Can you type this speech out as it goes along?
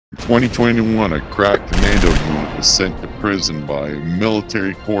2021, a crack commando unit was sent to prison by a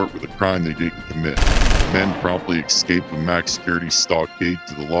military court with a crime they didn't commit. Men promptly escaped a max security stockade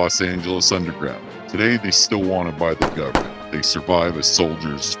to the Los Angeles underground. Today, they still wanted by the government. They survive a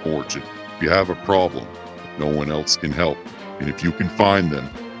soldier's fortune. If you have a problem, no one else can help. And if you can find them,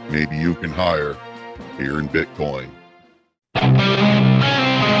 maybe you can hire here in Bitcoin.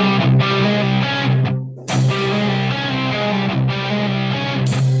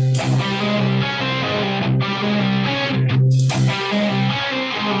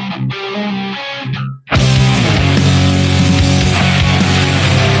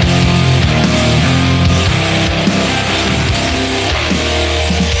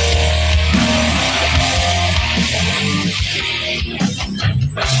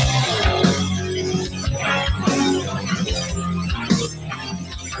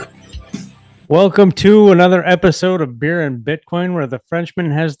 Welcome to another episode of Beer and Bitcoin, where the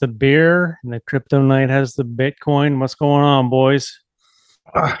Frenchman has the beer and the Crypto Knight has the Bitcoin. What's going on, boys?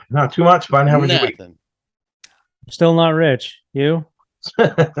 Not too much, bud. How was your week? Still not rich. You?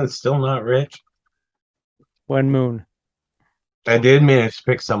 Still not rich. When moon? I did manage to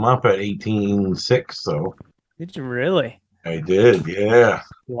pick some up at 18.6, so. Did you really? I did, yeah.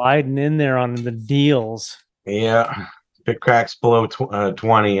 Sliding in there on the deals. Yeah. If it cracks below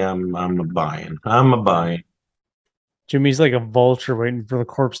 20, I'm a buying. I'm a buying. Jimmy's like a vulture waiting for the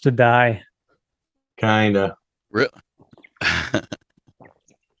corpse to die. Kinda. Really?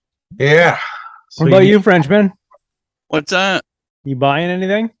 Yeah. What about you, Frenchman? What's that? You buying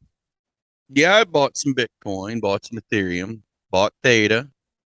anything? Yeah, I bought some Bitcoin, bought some Ethereum, bought Theta.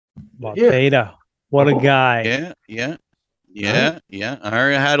 Bought Theta. What a guy. Yeah. I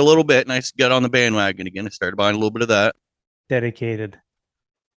already had a little bit, and I got on the bandwagon again. I started buying a little bit of that. Dedicated.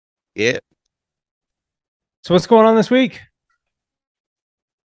 Yeah. So what's going on this week?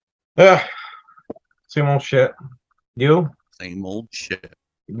 Same old shit. You? Same old shit.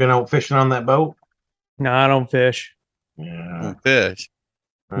 You been out fishing on that boat? No, I don't fish. Yeah. Don't fish.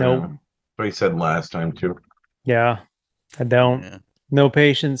 Nope. That's what he said last time, too. Yeah, I don't. Yeah. No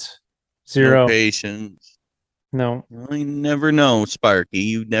patience. Zero. No patience. No. Well, you never know, Sparky.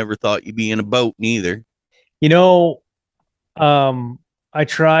 You never thought you'd be in a boat, neither. You know, I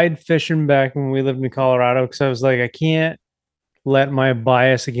tried fishing back when we lived in Colorado because I was like, I can't let my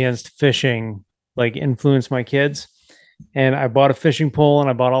bias against fishing like influence my kids. And I bought a fishing pole and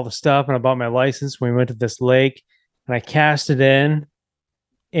I bought all the stuff and I bought my license. We went to this lake and I cast it in,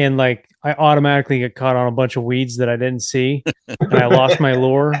 and like I automatically get caught on a bunch of weeds that I didn't see, and I lost my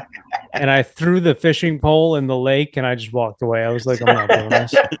lure. And I threw the fishing pole in the lake and I just walked away. I was like, I'm not doing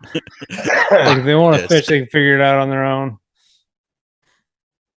this. Like, if they want to fish, they can figure it out on their own.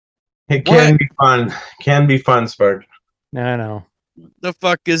 It can be fun. Can be fun, Spark. I know. The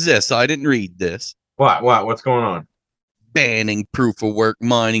fuck is this? I didn't read this. What's going on? Banning proof of work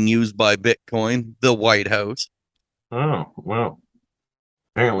mining used by Bitcoin. The White House. Oh, well.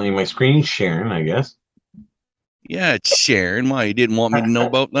 Apparently my screen's sharing, I guess. Yeah, it's sharing. Why, you didn't want me to know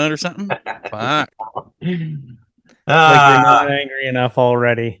about that or something? Fuck. Like you're not angry enough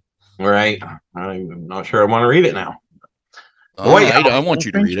already. Right. I'm not sure I want to read it now. All right, I want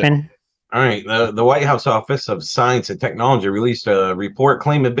you to read it. All right. The White House Office of Science and Technology released a report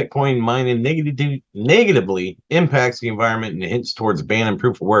claiming Bitcoin mining negatively impacts the environment and hints towards banning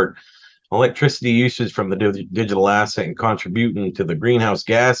proof of work. Electricity usage from the digital asset and contributing to the greenhouse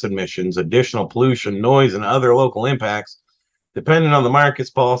gas emissions, additional pollution, noise, and other local impacts, depending on the market's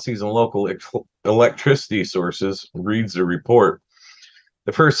policies and local electricity sources, reads the report.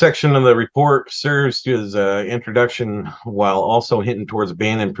 The first section of the report serves as an introduction while also hinting towards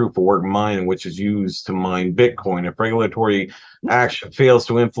banning proof of work mining, which is used to mine Bitcoin. If regulatory action fails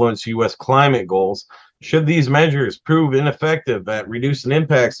to influence U.S. climate goals, should these measures prove ineffective at reducing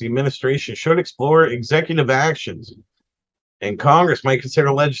impacts, the administration should explore executive actions, and Congress might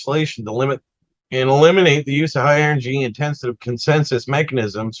consider legislation to limit and eliminate the use of high energy intensive consensus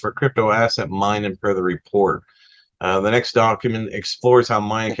mechanisms for crypto asset mining per the report. The next document explores how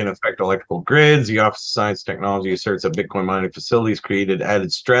mining can affect electrical grids. The Office of Science and Technology asserts that Bitcoin mining facilities created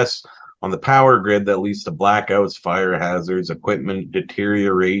added stress on the power grid that leads to blackouts, fire hazards, equipment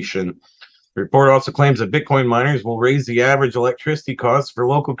deterioration. The report also claims that Bitcoin miners will raise the average electricity costs for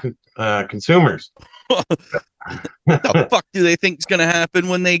local consumers. What the fuck do they think is going to happen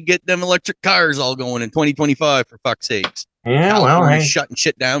when they get them electric cars all going in 2025, for fuck's sakes? Yeah, well, hey. Shutting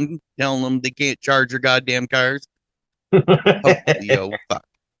shit down, telling them they can't charge their goddamn cars. Holy fuck.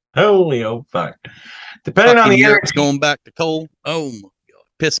 Holy fuck. Depending on the Europe's going back to coal. Oh my god.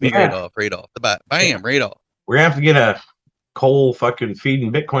 Pissed me right off the bat. Bam, right off. We're gonna have to get coal fucking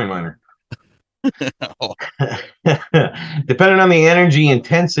feeding Bitcoin miner. Oh, Depending on the energy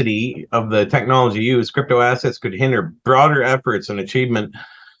intensity of the technology used, crypto assets could hinder broader efforts and achievement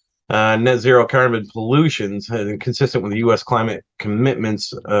net zero carbon pollutions consistent with the U.S. climate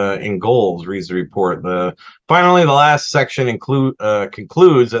commitments and goals, reads the report. Finally, the last section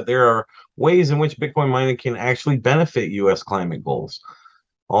concludes that there are ways in which Bitcoin mining can actually benefit U.S. climate goals.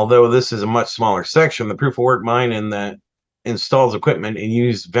 Although this is a much smaller section, the proof of work mine that installs equipment and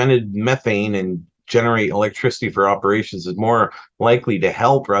use vented methane and generate electricity for operations is more likely to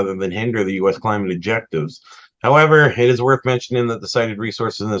help rather than hinder the U.S. climate objectives. However, it is worth mentioning that the cited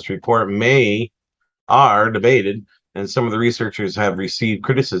resources in this report are debated, and some of the researchers have received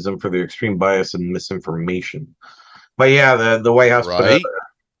criticism for their extreme bias and misinformation. But yeah, the White House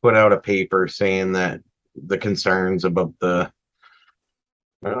put out a paper saying that the concerns about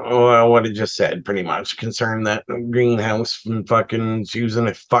what it just said, pretty much concerned that greenhouse and fucking using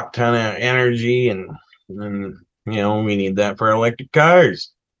a fuck ton of energy, and we need that for electric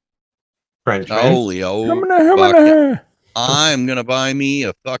cars. French. Holy fuck. I'm gonna buy me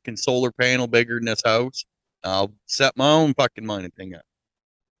a fucking solar panel bigger than this house. I'll set my own fucking mining thing up.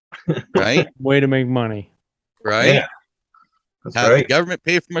 Right? Way to make money. Right? Yeah. That's Have right. the government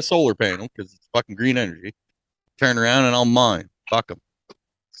pay for my solar panel because it's fucking green energy. Turn around and I'll mine. Fuck them.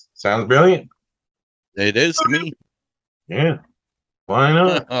 Sounds brilliant. It is to me. Yeah. Why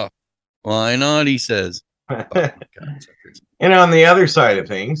not? Why not? He says. And on the other side of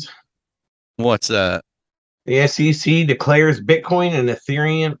things, what's that? The SEC declares Bitcoin and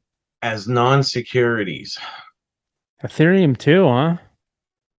Ethereum as non-securities. Ethereum too, huh?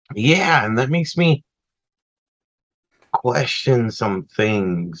 Yeah, and that makes me question some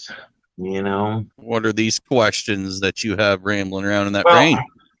things, What are these questions that you have rambling around in that brain?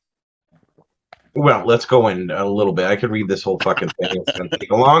 Well, let's go in a little bit. I could read this whole fucking thing. It's going to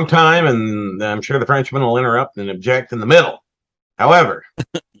take a long time, and I'm sure the Frenchman will interrupt and object in the middle. However,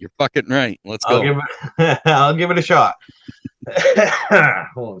 you're fucking right. Let's go. I'll give it a shot.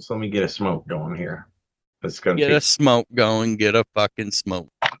 Hold on, so let me get a smoke going here. It's gonna get a smoke going. Get a fucking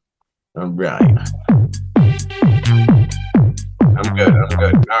smoke. All right. I'm good.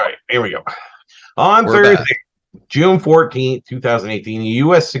 All right, here we go. On Thursday, June 14th, 2018, the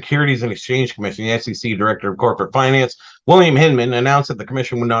U.S. Securities and Exchange Commission, the SEC Director of Corporate Finance, William Hinman, announced that the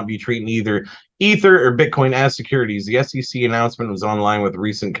commission would not be treating either Ether or Bitcoin as securities. The SEC announcement was online with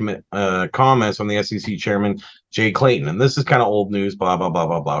recent comments from the SEC Chairman, Jay Clayton. And this is kind of old news, blah, blah, blah,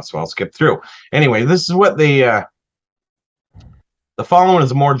 blah, blah. So I'll skip through. Anyway, this is what the following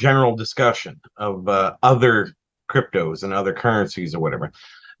is a more general discussion of other cryptos and other currencies or whatever.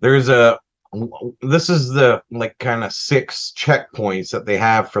 This is the kind of 6 checkpoints that they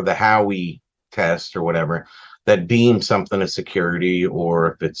have for the Howey test or whatever that deem something a security,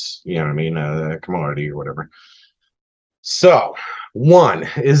 or if it's a commodity or whatever. So 1,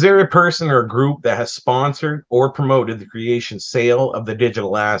 is there a person or a group that has sponsored or promoted the creation, sale of the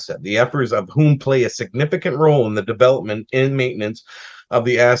digital asset, the efforts of whom play a significant role in the development and maintenance of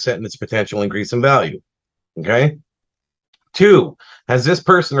the asset and its potential increase in value? Okay. 2, has this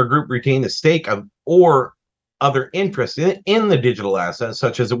person or group retained a stake of or other interest in the digital asset,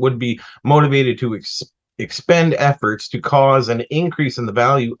 such as it would be motivated to expend efforts to cause an increase in the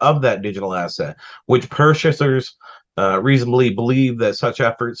value of that digital asset, which purchasers reasonably believe that such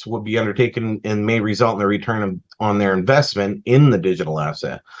efforts would be undertaken and may result in a return on their investment in the digital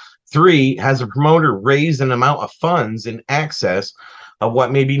asset? 3, has a promoter raised an amount of funds in excess of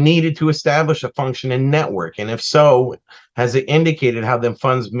what may be needed to establish a functioning network? And if so, has it indicated how them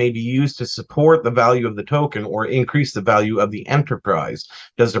funds may be used to support the value of the token or increase the value of the enterprise?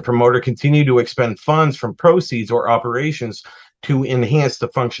 Does the promoter continue to expend funds from proceeds or operations to enhance the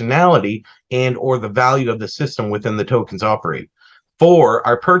functionality and or the value of the system within the tokens operate? 4,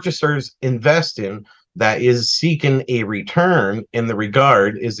 are purchasers investing that is seeking a return in the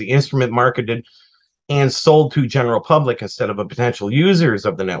regard? Is the instrument marketed and sold to general public instead of a potential users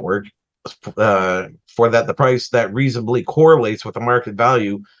of the network, for that the price that reasonably correlates with the market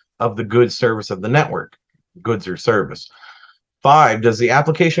value of the goods service of the network, goods or service? 5, does the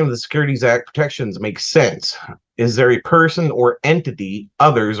application of the Securities Act protections make sense? Is there a person or entity,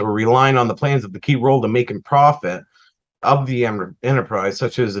 others, or relying on the plans of the key role to making profit of the enterprise,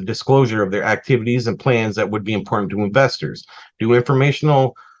 such as a disclosure of their activities and plans that would be important to investors? Do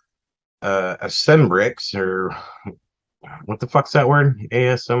informational asymmetrics, or what the fuck's that word?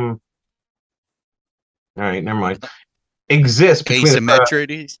 ASM. All right, never mind. Exist between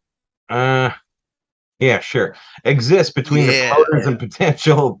asymmetrics. Yeah, sure. Exists between the Yeah. promoters and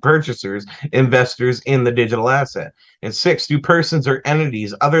potential purchasers, investors in the digital asset. And 6, do persons or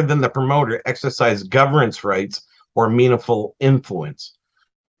entities other than the promoter exercise governance rights or meaningful influence?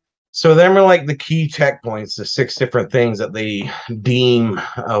 So them are like the key checkpoints, the 6 different things that they deem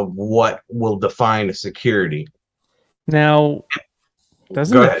of what will define a security. Now,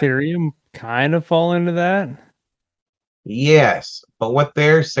 doesn't Go ahead. Ethereum kind of fall into that? Yes, but what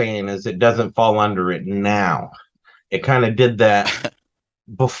they're saying is it doesn't fall under it now. It kind of did that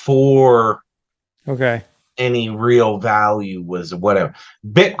before Okay. any real value was whatever.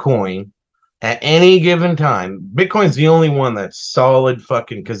 Bitcoin at any given time, Bitcoin's the only one that's solid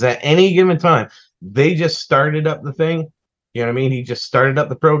fucking because at any given time, they just started up the thing. You know what I mean? He just started up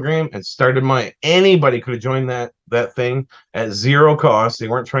the program and started my anybody could have joined that thing at zero cost. They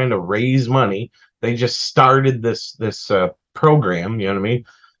weren't trying to raise money. They just started this program, you know what I mean?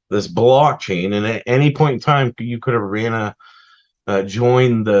 This blockchain, and at any point in time you could have ran a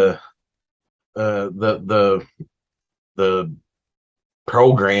joined the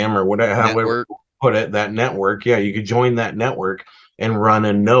program or whatever, however put it, that network. Yeah, you could join that network and run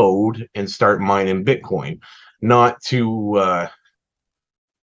a node and start mining Bitcoin. Not to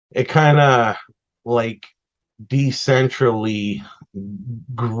it kind of like decentrally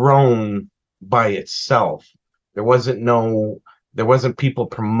grown by itself. There wasn't people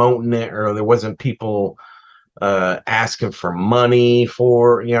promoting it, or there wasn't people asking for money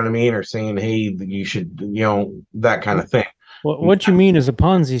for, you know what I mean, or saying, hey, you should, that kind of thing. What you mean is a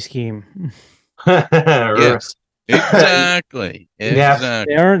Ponzi scheme? Yes, exactly. Yes.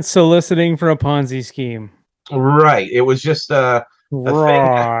 They aren't soliciting for a Ponzi scheme. Right. It was just a thing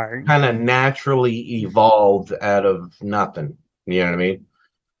Right. that kind of naturally evolved out of nothing. You know what I mean?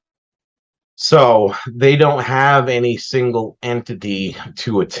 So they don't have any single entity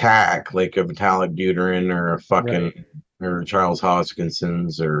to attack, like a Vitalik Buterin or a fucking or Charles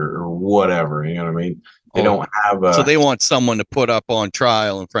Hoskinson's or whatever. You know what I mean? They don't have a. So they want someone to put up on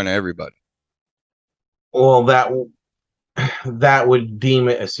trial in front of everybody. Well, that would deem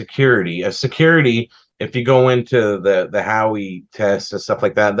it a security. A security, if you go into the Howey test and stuff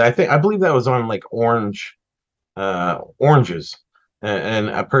like that, I believe that was on like oranges. And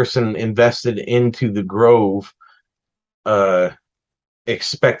a person invested into the Grove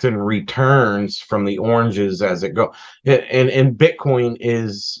expecting returns from the oranges as it go. And Bitcoin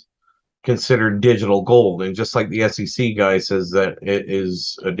is considered digital gold. And just like the SEC guy says that it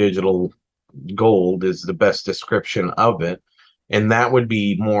is a digital gold is the best description of it. And that would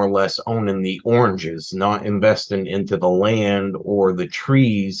be more or less owning the oranges, not investing into the land or the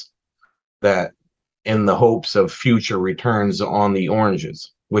trees that in the hopes of future returns on the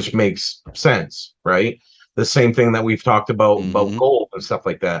oranges, which makes sense, right? The same thing that we've talked about gold and stuff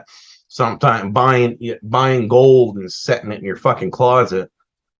like that. Sometimes buying gold and setting it in your fucking closet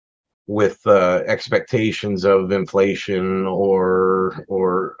with expectations of inflation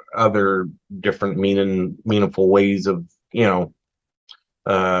or other different meaningful ways of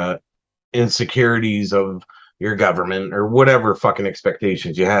insecurities of your government or whatever fucking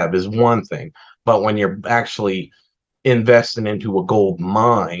expectations you have is one thing. But when you're actually investing into a gold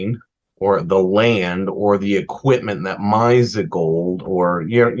mine or the land or the equipment that mines the gold, or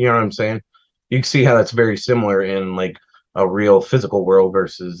you know what I'm saying? You can see how that's very similar in like a real physical world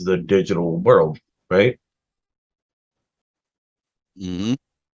versus the digital world, right?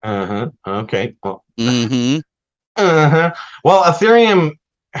 Mm-hmm. Okay. Well, Mm-hmm. Well, Ethereum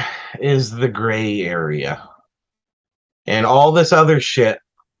is the gray area. And all this other shit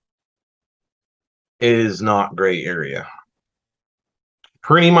is not gray area.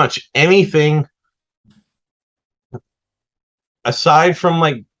 Pretty much anything aside from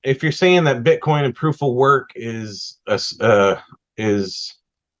like if you're saying that Bitcoin and proof of work is a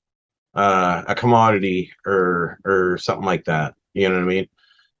commodity or something like that, you know what I mean?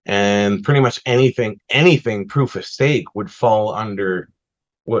 And pretty much anything proof of stake would fall under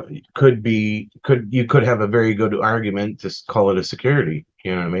what you could have a very good argument to call it a security,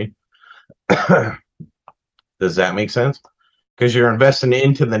 you know what I mean? Does that make sense? Because you're investing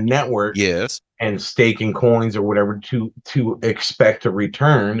into the network, yes, and staking coins or whatever to expect a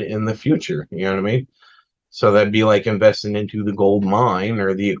return in the future. You know what I mean? So that'd be like investing into the gold mine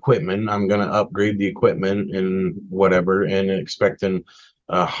or the equipment. I'm going to upgrade the equipment and whatever, and expecting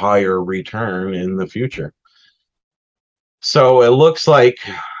a higher return in the future. So it looks like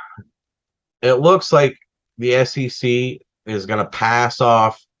the SEC is going to pass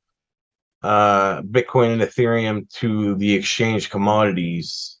off Bitcoin and Ethereum to the exchange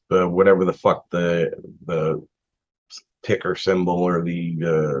commodities, whatever the fuck the ticker symbol or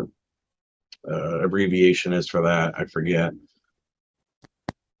the abbreviation is for that. I forget.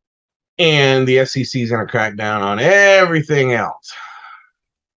 And the SEC is going to crack down on everything else.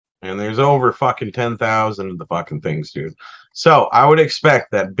 And there's over fucking 10,000 of the fucking things, dude. So I would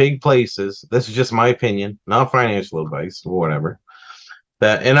expect that big places, this is just my opinion, not financial advice or whatever,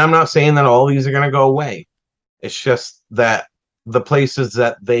 that, and I'm not saying that all these are going to go away. It's just that the places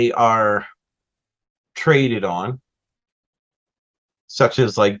that they are traded on, such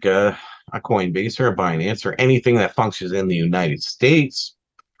as like a Coinbase or a Binance or anything that functions in the United States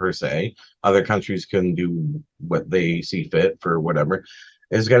per se, other countries can do what they see fit for whatever,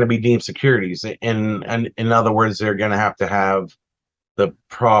 is going to be deemed securities. And in other words, they're going to have the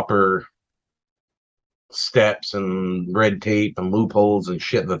proper steps and red tape and loopholes and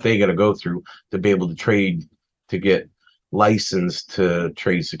shit that they got to go through to be able to trade, to get licensed to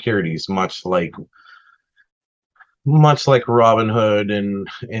trade securities, much like Robinhood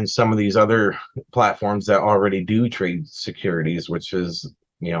and some of these other platforms that already do trade securities, which is,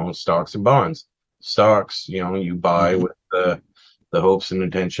 you know, stocks and bonds. Stocks, you know, you buy with the hopes and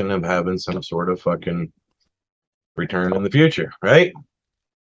intention of having some sort of fucking return in the future, right?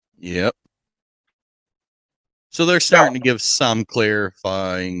 Yep. So they're starting to give some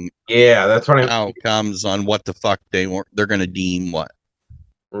clarifying that's what outcomes on what the fuck they're going to deem what.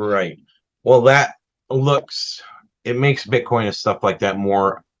 Right. Well, that it makes Bitcoin and stuff like that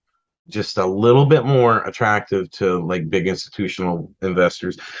more, just a little bit more attractive to like big institutional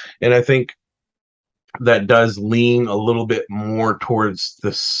investors. And I think that does lean a little bit more towards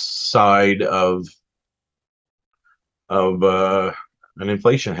the side of an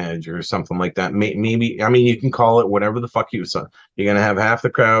inflation hedge or something like that. Maybe, I mean, you can call it whatever the fuck you want. You're going to have half the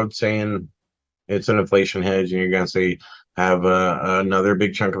crowd saying it's an inflation hedge, and you're going to have another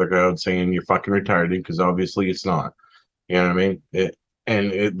big chunk of the crowd saying you're fucking retarded, because obviously it's not. You know what I mean?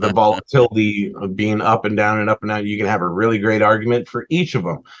 The volatility of being up and down and up and down, you can have a really great argument for each of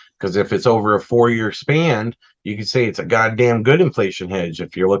them. Because if it's over a 4-year span, you can say it's a goddamn good inflation hedge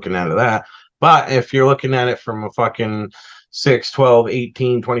if you're looking at it that. But if you're looking at it from a fucking 6, 12,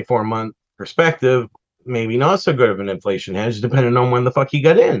 18, 24 month perspective, maybe not so good of an inflation hedge, depending on when the fuck you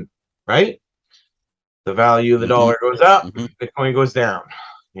got in, right? The value of the dollar goes up, Bitcoin goes down.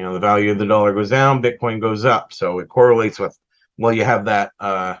 You know, the value of the dollar goes down, Bitcoin goes up. So it correlates with, well, you have that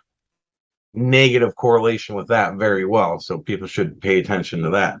negative correlation with that very well. So people should pay attention to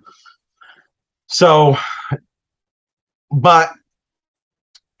that. So, but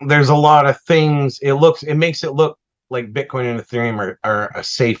there's a lot of things. It makes it look like Bitcoin and Ethereum are a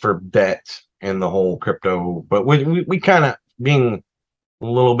safer bet in the whole crypto. But we kind of, being a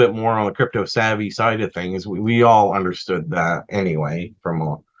little bit more on the crypto savvy side of things, we all understood that anyway from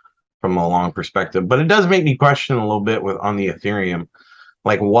a long perspective. But it does make me question a little bit on the Ethereum,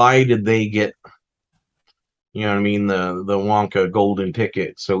 like, why did they get, you know what I mean, the Wonka golden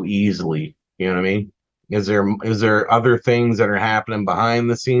ticket so easily? You know what I mean? Is there other things that are happening behind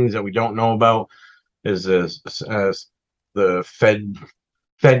the scenes that we don't know about? Is the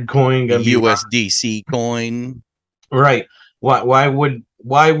Fed coin gonna be USDC coin? Right. Why would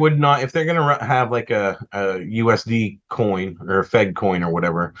not, if they're gonna have like a USD coin or a Fed coin or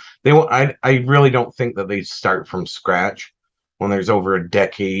whatever, they won't. I really don't think that they start from scratch when there's over a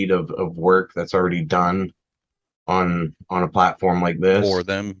decade of work that's already done on a platform like this for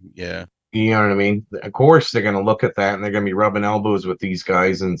them. Yeah. You know what I mean? Of course they're gonna look at that and they're gonna be rubbing elbows with these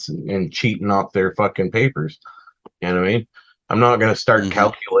guys and cheating off their fucking papers. You know what I mean? I'm not gonna start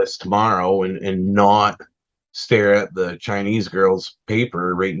calculus tomorrow and not stare at the Chinese girl's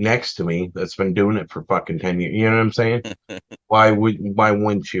paper right next to me that's been doing it for fucking 10 years. You know what I'm saying? Why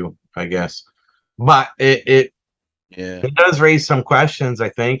wouldn't you? I guess. But it does raise some questions, I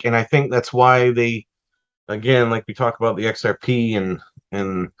think, and I think that's why they, again, like we talk about the XRP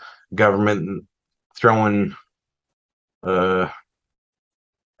and government throwing a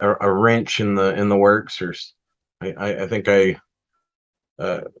wrench in the works, or I think I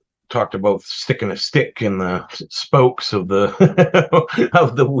talked about sticking a stick in the spokes of the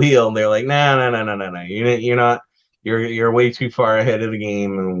of the wheel, and they're like, no, you're way too far ahead of the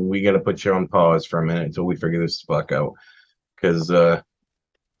game, and we got to put you on pause for a minute until we figure this fuck out. Because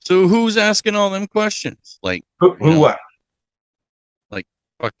so who's asking all them questions? Like who what? Like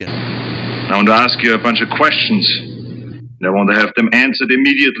fucking. I want to ask you a bunch of questions. I want to have them answered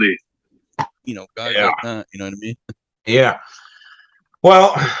immediately. You know, guys like that. You know what I mean? Yeah.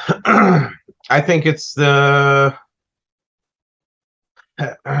 Well, I think it's the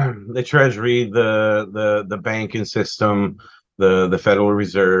Treasury, the banking system, the Federal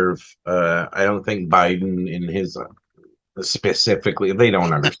Reserve. I don't think Biden in his specifically. They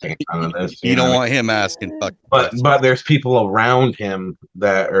don't understand none of this. You know don't what I want him asking fucking But questions. there's people around him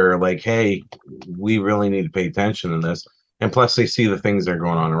that are like, hey, we really need to pay attention to this. And plus, they see the things that are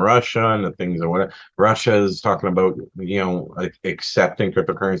going on in Russia and the things that what Russia is talking about, accepting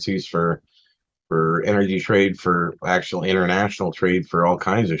cryptocurrencies for energy trade, for actual international trade, for all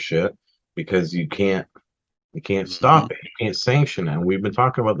kinds of shit, because you can't stop it, you can't sanction it. And we've been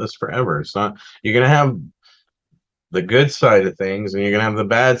talking about this forever. It's not, you're gonna have the good side of things and you're gonna have the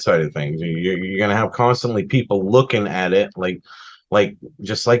bad side of things. You're gonna have constantly people looking at it like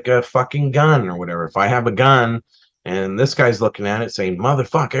just like a fucking gun or whatever. If I have a gun and this guy's looking at it saying,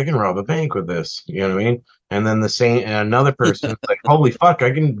 motherfucker, I can rob a bank with this, you know what I mean? And then the same another person like, holy fuck,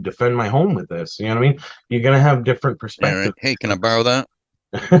 I can defend my home with this, you know what I mean? You're gonna have different Yeah, perspectives. right. Hey, can I borrow that?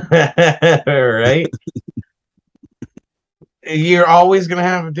 Right? You're always gonna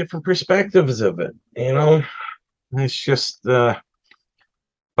have different perspectives of it, It's just but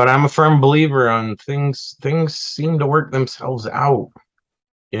I'm a firm believer on things seem to work themselves out,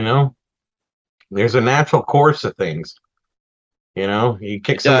 There's a natural course of things. You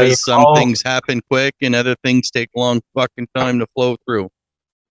kick It somebody does. Some things happen quick and other things take a long fucking time to flow through.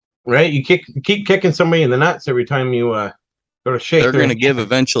 Right? You keep kicking somebody in the nuts every time you go to shake. They're gonna give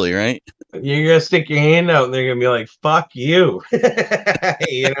eventually, right? You're gonna stick your hand out and they're gonna be like, fuck you.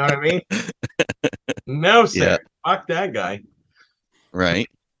 You know what I mean? No, sir. Yeah. Fuck that guy. Right.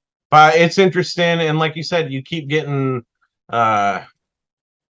 But it's interesting, and like you said, you keep getting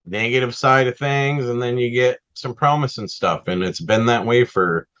negative side of things, and then you get some promising stuff, and it's been that way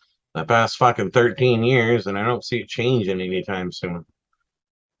for the past fucking 13 years, and I don't see it changing anytime soon.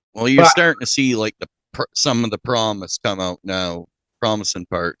 Well, you're starting to see like some of the promise come out now, promising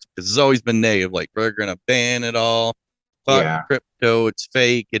parts, because it's always been negative. Like, we're gonna ban it all. Fuck crypto, it's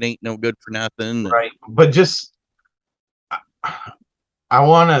fake. It ain't no good for nothing. Right, but just I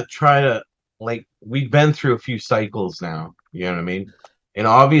want to try to, like, we've been through a few cycles now. You know what I mean? And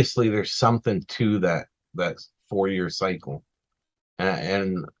obviously, there's something to that 4-year cycle,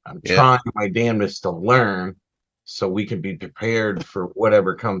 and I'm trying my damnedest to learn, so we can be prepared for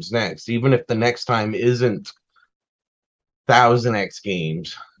whatever comes next, even if the next time isn't 1000x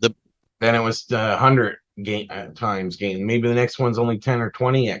games. Then it was 100 times game. Maybe the next one's only 10 or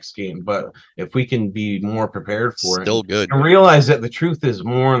 20x game. But if we can be more prepared for Still good. And realize that the truth is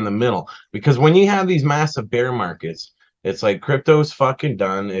more in the middle, because when you have these massive bear markets, it's like crypto's fucking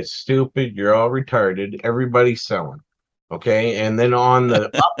done. It's stupid. You're all retarded. Everybody's selling. Okay. And then on the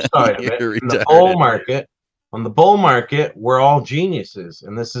upside of it, in the bull market, we're all geniuses.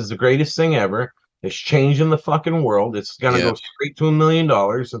 And this is the greatest thing ever. It's changing the fucking world. It's going to go straight to $1 million.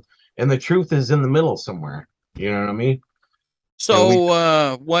 And the truth is in the middle somewhere. You know what I mean?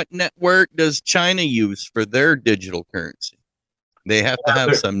 So what network does China use for their digital currency? They have to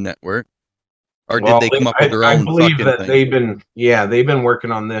have some network. Or did they come up with their own? I believe that thing? they've been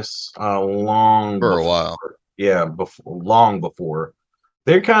working on this a while. Yeah, long before.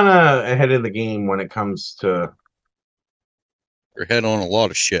 They're kind of ahead of the game when it comes to. They're ahead on a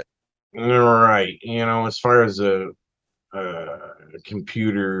lot of shit. Right. As far as a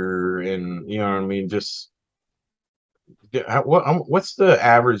computer and, what I mean, just what's the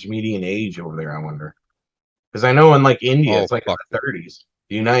average median age over there, I wonder? Because I know in like India, it's like in the 30s.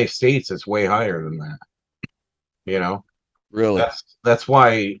 The United States, it's way higher than that. Really? That's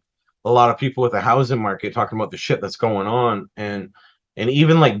why a lot of people with the housing market talking about the shit that's going on, and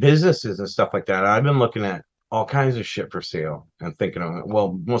even like businesses and stuff like that. I've been looking at all kinds of shit for sale and thinking of it.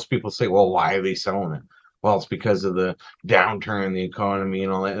 Well, most people say, well, why are they selling it? Well, it's because of the downturn in the economy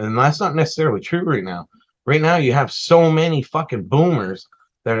and all that. And that's not necessarily true right now. Right now, you have so many fucking boomers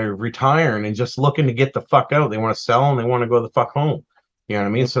that are retiring and just looking to get the fuck out. They want to sell and they want to go the fuck home. You know what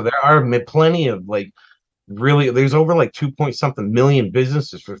I mean? So there are plenty of like, really, there's over like 2-point-something million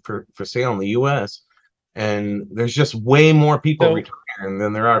businesses for sale in the US. And there's just way more people retiring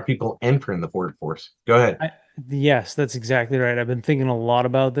than there are people entering the workforce. Go ahead. Yes, that's exactly right. I've been thinking a lot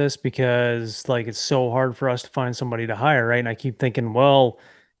about this because like it's so hard for us to find somebody to hire, right? And I keep thinking, well,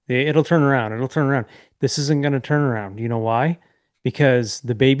 it'll turn around. It'll turn around. This isn't going to turn around. You know why? Because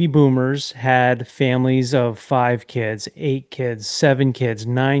the baby boomers had families of 5 kids, 8 kids, 7 kids,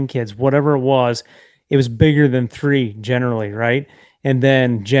 9 kids, whatever it was. It was bigger than 3 generally, right? And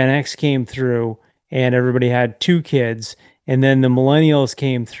then Gen X came through and everybody had 2 kids. And then the millennials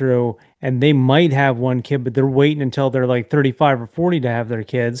came through and they might have 1 kid, but they're waiting until they're like 35 or 40 to have their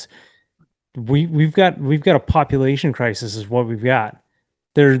kids. We've got a population crisis is what we've got.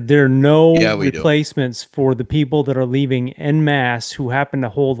 There are no replacements for the people that are leaving en masse who happen to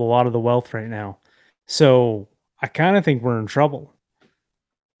hold a lot of the wealth right now. So I kind of think we're in trouble.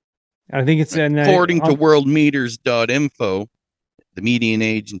 I think it's according to worldmeters.info, the median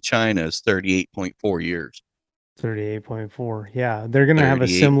age in China is 38.4 years. 38.4. Yeah, they're going to have a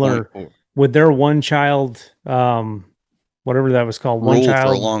similar with their one child, whatever that was called, rule one child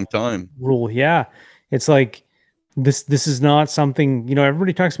for a long time. Rule, yeah. It's like this is not something, you know,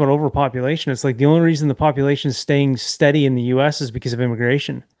 everybody talks about overpopulation. It's like the only reason the population is staying steady in the US is because of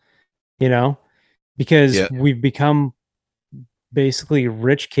immigration, you know, because we've become basically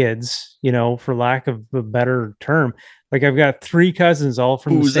rich kids, you know, for lack of a better term. Like I've got 3 cousins all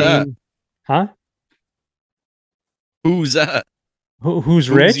from the same. That? Huh? Who's that? Who's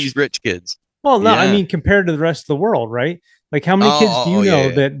rich? These rich kids. Well, no, I mean compared to the rest of the world, right? Like how many kids do you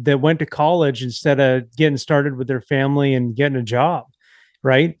know that went to college instead of getting started with their family and getting a job,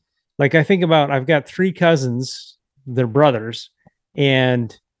 right? Like I think about, I've got 3 cousins, they're brothers,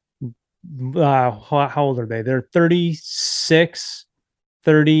 and how old are they? They're 36,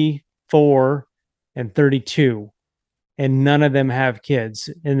 34, and 32. And none of them have kids.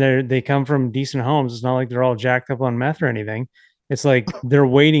 And they come from decent homes. It's not like they're all jacked up on meth or anything. It's like they're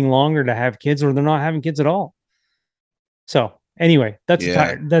waiting longer to have kids, or they're not having kids at all. So anyway, that's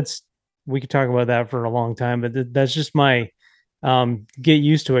we could talk about that for a long time, but that's just my get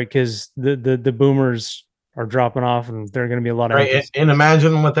used to it, because the boomers are dropping off, and they're going to be a lot of and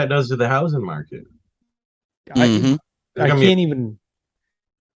imagine what that does to the housing market. I can't even.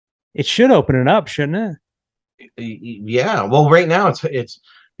 It should open it up, shouldn't it? Yeah. Well, right now it's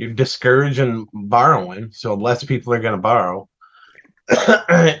you're discouraging borrowing, so less people are going to borrow.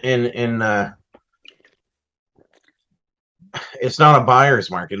 and it's not a buyer's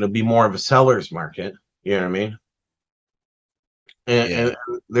market. It'll be more of a seller's market. You know what I mean? And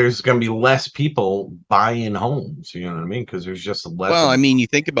there's going to be less people buying homes. You know what I mean? Because there's just less. Well, I mean, you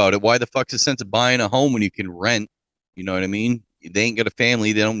think about it. Why the fuck's the sense of buying a home when you can rent? You know what I mean? They ain't got a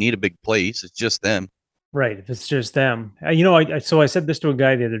family. They don't need a big place. It's just them. Right. If it's just them, you know, I said this to a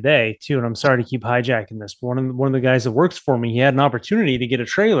guy the other day too, and I'm sorry to keep hijacking this. But one of the guys that works for me, he had an opportunity to get a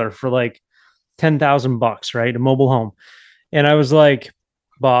trailer for like $10,000, right? A mobile home. And I was like,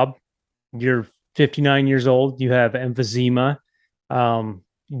 Bob, you're 59 years old. You have emphysema.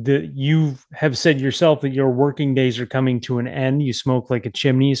 You have said yourself that your working days are coming to an end. You smoke like a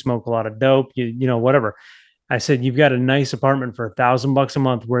chimney. You smoke a lot of dope. You know, whatever. I said, you've got a nice apartment for $1,000 a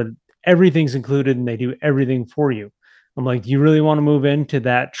month where everything's included and they do everything for you. I'm like, do you really want to move into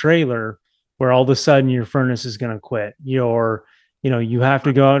that trailer where all of a sudden your furnace is going to quit? You have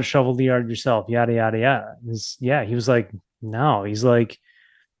to go out and shovel the yard yourself, yada, yada, yada. He was like, no, he's like,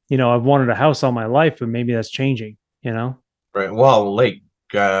 I've wanted a house all my life, but maybe that's changing, Right. Well, like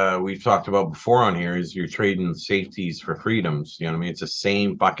we've talked about before on here, is you're trading safeties for freedoms. You know what I mean? It's the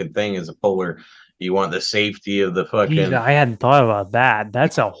same fucking thing as a puller. You want the safety of the fucking. Jeez, I hadn't thought about that.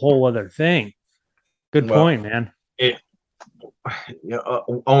 That's a whole other thing. Good point, man.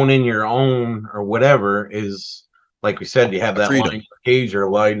 Owning your own or whatever is, like we said, you have that line cage or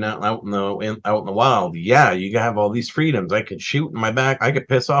lying out in the wild. Yeah, you have all these freedoms. I can shoot in my back. I could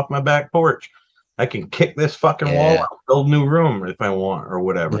piss off my back porch. I can kick this fucking wall out, build a new room if I want or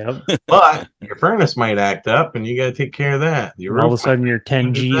whatever. Yep. But your furnace might act up, and you got to take care of that. All of a sudden, you're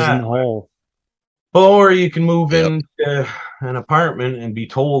 10 G's in the hole. Or you can move into an apartment and be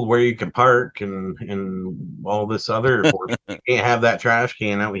told where you can park and all this other. You can't have that trash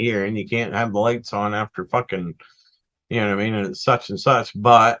can out here, and you can't have the lights on after fucking, you know what I mean? And it's such and such,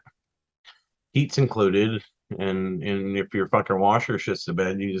 but heat's included. And if your fucking washer shits the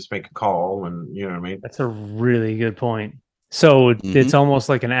bed, you just make a call, and you know what I mean? That's a really good point. So it's almost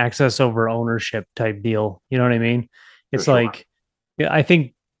like an access over ownership type deal. You know what I mean? It's like, I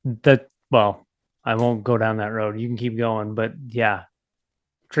think that, well, I won't go down that road. You can keep going, but yeah.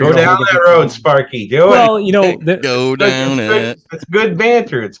 Go down that road, Sparky. Do it. Go down it. It's good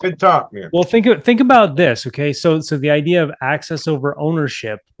banter. It's good talk, man. Well, think about this, okay? So the idea of access over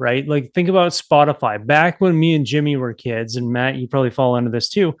ownership, right? Like think about Spotify. Back when me and Jimmy were kids, and Matt, you probably fall into this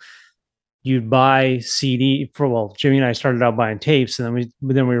too. You'd buy CD Jimmy and I started out buying tapes, and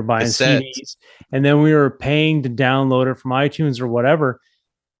then we were buying CDs, and then we were paying to download it from iTunes or whatever.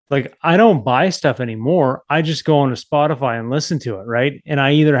 Like, I don't buy stuff anymore. I just go onto Spotify and listen to it, right? And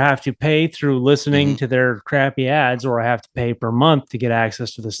I either have to pay through listening to their crappy ads, or I have to pay per month to get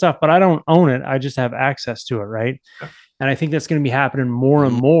access to the stuff. But I don't own it. I just have access to it, right? Yeah. And I think that's going to be happening more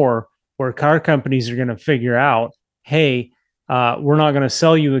and more, where car companies are going to figure out, hey, we're not going to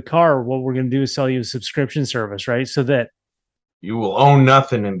sell you the car. What we're going to do is sell you a subscription service, right? So that you will own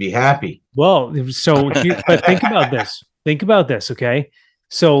nothing and be happy. Well, but think about this. Think about this, okay?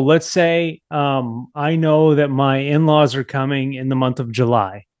 So let's say I know that my in-laws are coming in the month of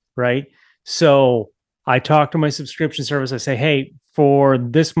July, right? So I talk to my subscription service. I say, hey, for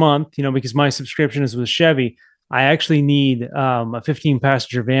this month, because my subscription is with Chevy, I actually need a 15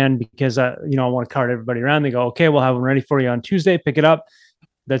 passenger van because I want to cart everybody around. They go, okay, we'll have one ready for you on Tuesday. Pick it up.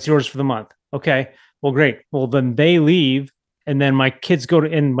 That's yours for the month. Okay. Well, great. Well, then they leave, and then my kids go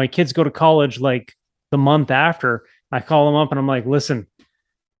to college like the month after. I call them up and I'm like, listen,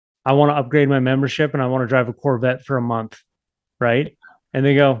 I want to upgrade my membership and I want to drive a Corvette for a month, right? And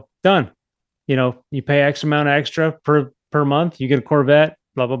they go, done. You pay X amount of extra per month, you get a Corvette,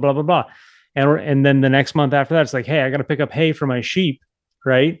 blah blah blah blah blah. And then the next month after that, it's like, hey, I got to pick up hay for my sheep,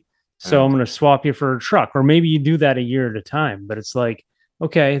 right? So I'm going to swap you for a truck, or maybe you do that a year at a time. But it's like,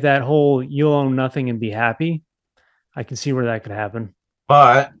 okay, that whole you'll own nothing and be happy. I can see where that could happen.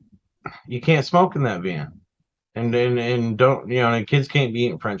 But you can't smoke in that van. And don't and kids can't be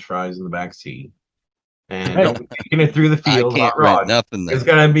eating French fries in the back seat, and don't be taking it through the field. I can't rent nothing. There's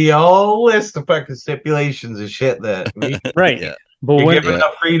gonna be a whole list of fucking stipulations and shit that right. Yeah. But you're giving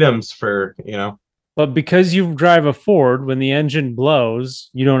up freedoms for But because you drive a Ford, when the engine blows,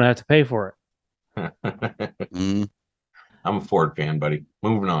 you don't have to pay for it. I'm a Ford fan, buddy.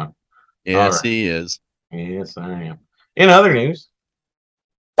 Moving on. Yes, right. He is. Yes, I am. In other news.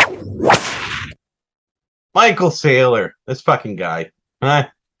 Michael Saylor, this fucking guy. Huh?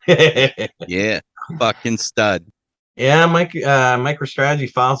 Yeah, fucking stud. Yeah, MicroStrategy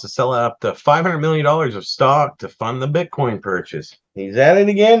files to sell up to $500 million of stock to fund the Bitcoin purchase. He's at it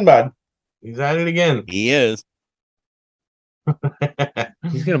again, bud. He's at it again. He is.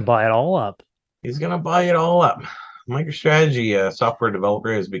 He's going to buy it all up. He's going to buy it all up. MicroStrategy, software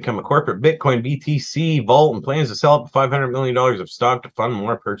developer, has become a corporate Bitcoin BTC vault and plans to sell up to $500 million of stock to fund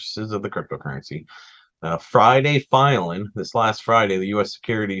more purchases of the cryptocurrency. Friday filing, this last Friday, the U.S.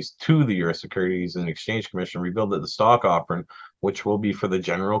 Securities and Exchange Commission revealed that the stock offering, which will be for the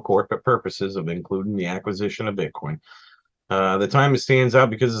general corporate purposes of including the acquisition of Bitcoin. The time stands out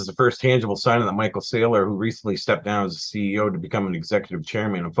because it's the first tangible sign that Michael Saylor, who recently stepped down as a CEO to become an executive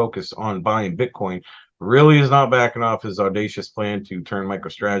chairman and focus on buying Bitcoin, really is not backing off his audacious plan to turn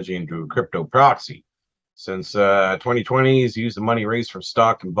MicroStrategy into a crypto proxy. Since 2020, he's used the money raised from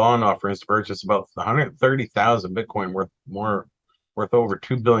stock and bond offerings to purchase about 130,000 Bitcoin worth over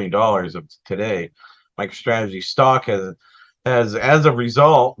 $2 billion of today. MicroStrategy stock has, as a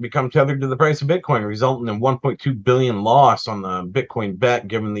result, become tethered to the price of Bitcoin, resulting in 1.2 billion loss on the Bitcoin bet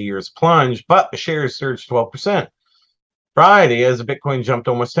given the year's plunge, but the shares surged 12%. Friday, as the Bitcoin jumped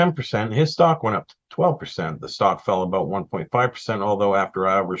almost 10%, his stock went up to 12%. The stock fell about 1.5%, although after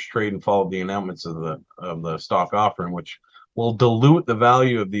hours trading followed the announcements of the stock offering, which will dilute the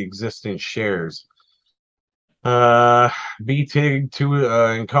value of the existing shares. BTIG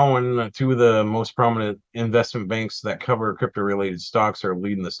and Cohen, two of the most prominent investment banks that cover crypto-related stocks, are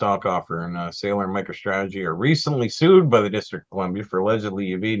leading the stock offer. And Saylor and MicroStrategy are recently sued by the District of Columbia for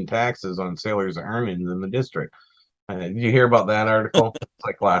allegedly evading taxes on Saylor's earnings in the district. Did you hear about that article?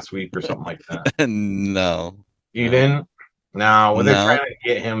 Like last week or something like that? No. You didn't? No. Well, they're trying to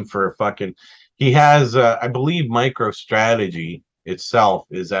get him for fucking. He has, I believe, MicroStrategy itself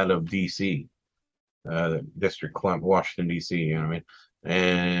is out of D.C., District Columbia, Washington, D.C. You know what I mean?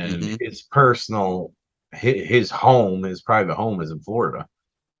 And his personal, his home, his private home, is in Florida.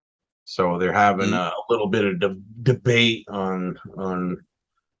 So they're having a little bit of debate on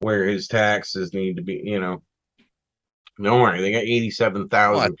where his taxes need to be. Don't worry, they got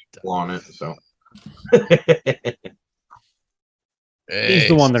 87,000 people on it. So he's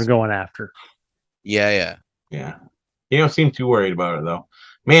the one they're going after. Yeah. You don't seem too worried about it though,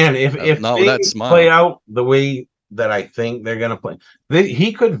 man. If things play out the way that I think they're gonna play,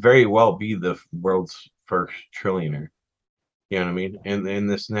 he could very well be the world's first trillionaire. You know what I mean? In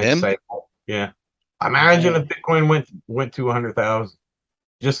this next cycle, yeah. Imagine if Bitcoin went to 100,000,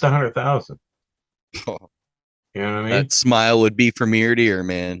 just 100,000. You know what I mean? That smile would be from ear to ear,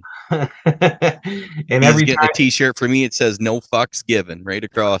 man. And he's every getting a T-shirt for me. It says "No fucks given" right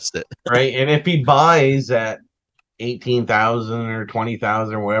across it. Right, and if he buys at 18,000 or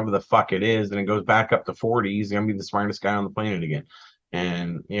 20,000 or whatever the fuck it is, and it goes back up to 40, he's gonna be the smartest guy on the planet again.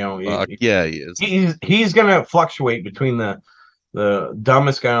 And he is. He's gonna fluctuate between the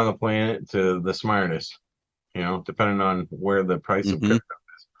dumbest guy on the planet to the smartest. Depending on where the price of crypto.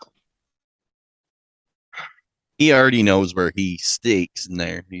 He already knows where he stakes in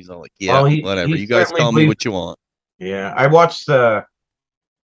there. He's all like, whatever. You guys call me what you want. Yeah, I watched that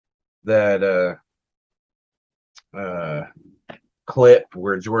clip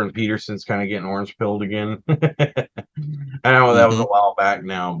where Jordan Peterson's kind of getting orange pilled again. I know that was a while back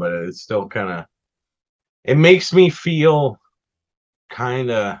now, but it's still kind of, it makes me feel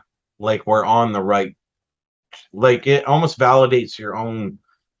kind of like we're on the right, like it almost validates your own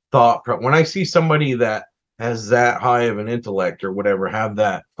thought. When I see somebody that has that high of an intellect or whatever, have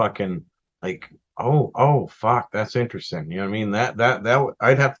that fucking like, oh fuck, that's interesting. You know what I mean? That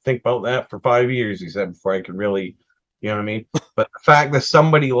I'd have to think about that for 5 years, he said, before I could really, you know what I mean? But the fact that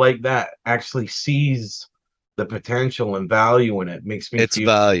somebody like that actually sees the potential and value in it makes me feel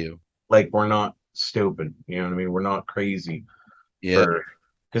value. like we're not stupid. You know what I mean? We're not crazy. Yeah.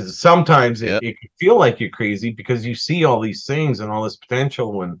 Because sometimes it can feel like you're crazy because you see all these things and all this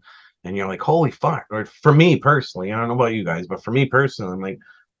potential and you're like, holy fuck. Or for me personally, I don't know about you guys, but for me personally, I'm like,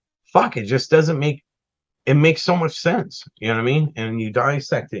 fuck, it just doesn't make, it makes so much sense. You know what I mean? And you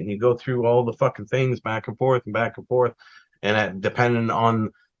dissect it and you go through all the fucking things back and forth and back and forth. And depending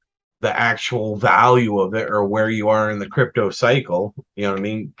on the actual value of it or where you are in the crypto cycle, you know what I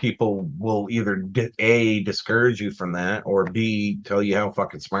mean? People will either A, discourage you from that, or B, tell you how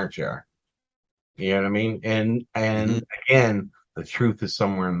fucking smart you are. You know what I mean? And again, the truth is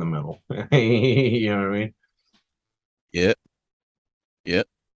somewhere in the middle. You know what I mean? Yep. Yep.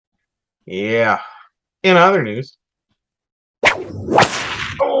 Yeah. In other news,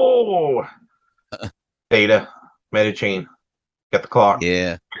 Theta, Metachain, got the clock.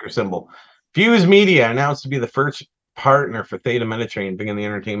 Yeah. Symbol. Fuse Media announced to be the first partner for Theta Metachain, bringing the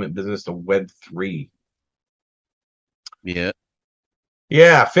entertainment business to Web3. Yeah.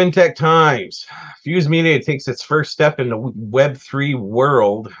 Yeah, FinTech Times. Fuse Media takes its first step into Web3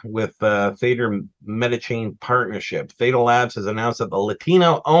 world with Theta Metachain partnership. Theta Labs has announced that the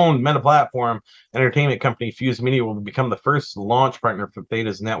Latino-owned meta platform entertainment company Fuse Media will become the first launch partner for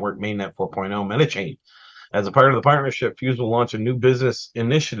Theta's network Mainnet 4.0 Metachain. As a part of the partnership, Fuse will launch a new business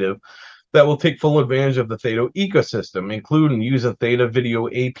initiative that will take full advantage of the Theta ecosystem, including using Theta Video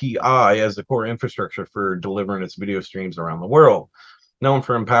API as the core infrastructure for delivering its video streams around the world. Known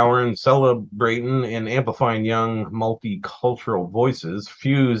for empowering, celebrating, and amplifying young multicultural voices,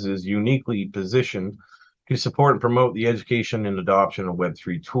 Fuse is uniquely positioned to support and promote the education and adoption of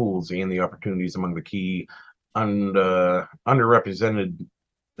Web3 tools and the opportunities among the key underrepresented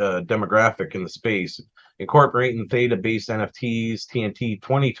demographic in the space. Incorporating Theta-based NFTs, TNT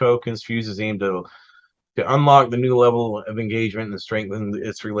 20 tokens, Fuse is aimed to unlock the new level of engagement and strengthen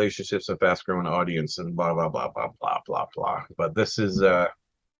its relationships with fast-growing audience and blah, blah, blah, blah, blah, blah, blah. But this is,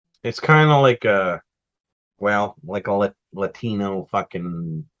 it's kind of like like a Latino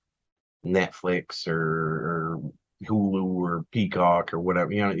fucking Netflix or Hulu or Peacock or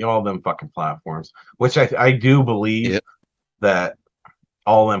whatever, you know, all them fucking platforms, which I do believe that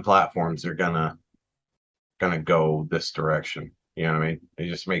all them platforms are gonna go this direction. You know what I mean? It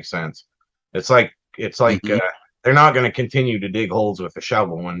just makes sense. It's like they're not going to continue to dig holes with a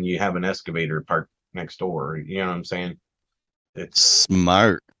shovel when you have an excavator parked next door. You know what I'm saying? It's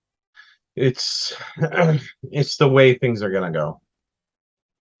smart. It's it's the way things are going to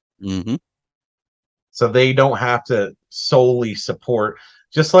go. So they don't have to solely support,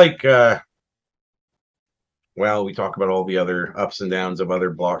 just like well, we talk about all the other ups and downs of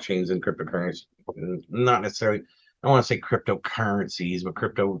other blockchains and cryptocurrencies. Not necessarily, I don't want to say cryptocurrencies, but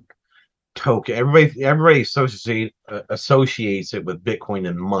crypto token. Everybody associates it with Bitcoin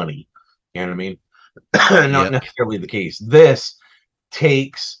and money. You know what I mean? Not necessarily the case. This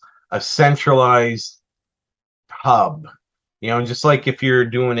takes a centralized hub. You know, just like if you're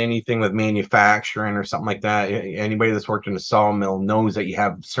doing anything with manufacturing or something like that, anybody that's worked in a sawmill knows that you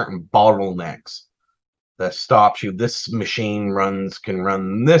have certain bottlenecks that stops you. This machine can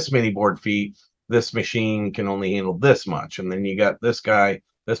run this many board feet. This machine can only handle this much. And then you got this guy,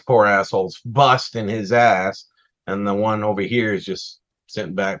 this poor asshole's busting his ass, and the one over here is just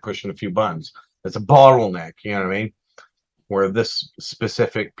sitting back pushing a few buttons. It's a bottleneck, you know what I mean? Where this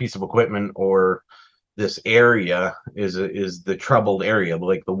specific piece of equipment or this area is the troubled area,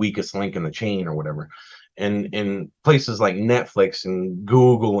 like the weakest link in the chain or whatever. And in places like Netflix and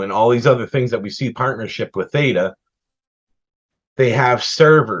Google and all these other things that we see partnership with Theta, they have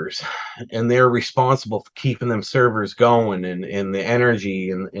servers and they're responsible for keeping them servers going and the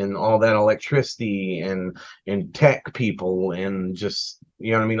energy and all that electricity and tech people and just,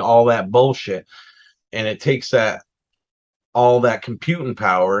 you know what I mean, all that bullshit. And it takes all that computing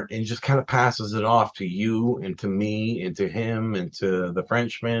power and just kind of passes it off to you and to me and to him and to the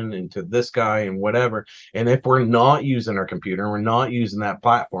Frenchman and to this guy and whatever. And if we're not using our computer, we're not using that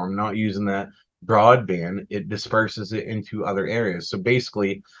platform, not using that broadband, it disperses it into other areas. So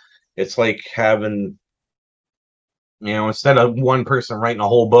basically it's like having You know, instead of one person writing a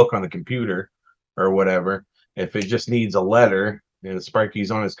whole book on the computer or whatever, if it just needs a letter and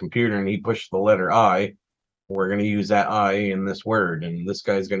Sparky's on his computer and he pushes the letter I, we're going to use that I in this word, and this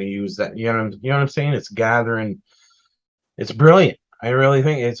guy's going to use that. You know what I'm saying? It's gathering. It's brilliant. I really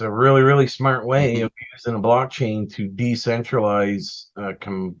think it's a really, really smart way of using a blockchain to decentralize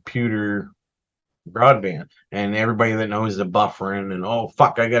computer broadband. And everybody that knows the buffering and, oh,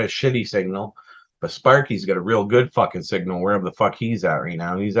 fuck, I got a shitty signal. But Sparky's got a real good fucking signal wherever the fuck he's at right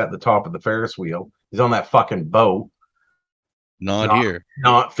now. He's at the top of the Ferris wheel. He's on that fucking boat. Not here.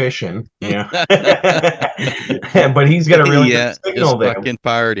 Not fishing. Yeah. But he's got a really good signal there. Fucking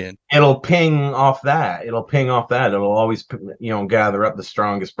fired in. It'll ping off that. It'll always, gather up the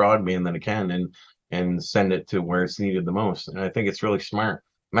strongest broadband that it can and send it to where it's needed the most. And I think it's really smart.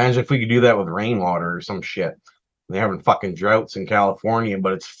 Imagine if we could do that with rainwater or some shit. They're having fucking droughts in California,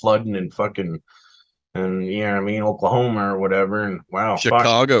 but it's flooding in fucking, and you know what I mean, Oklahoma or whatever. And wow,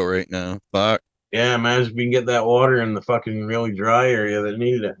 Chicago right now. Fuck. Yeah, imagine if we can get that water in the fucking really dry area that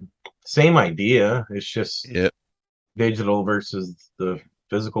needed it. Same idea. It's just digital versus the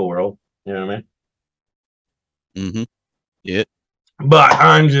physical world. You know what I mean? Mm-hmm. Yeah. But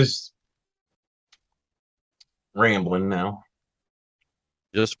I'm just rambling now.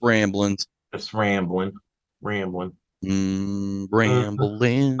 Just ramblings. Just rambling. Rambling.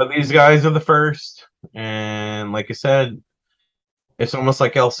 But these guys are the first. And like I said, it's almost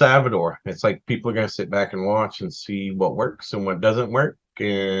like El Salvador. It's like people are going to sit back and watch and see what works and what doesn't work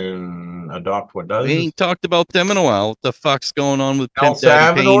and adopt what does. We ain't talked about them in a while. What the fuck's going on with El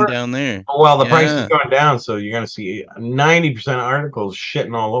Salvador down there? Oh, well, the price has gone down, so you're going to see 90% of articles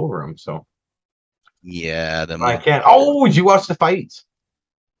shitting all over them. So yeah, I can't. Oh, did you watch the fights?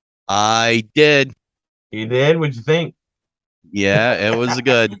 I did. You did? What'd you think? Yeah, it was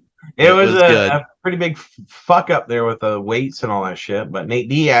good. It was a pretty big fuck up there with the weights and all that shit. But Nate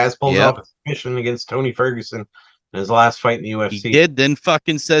Diaz pulls off a submission against Tony Ferguson in his last fight in the UFC. He did, then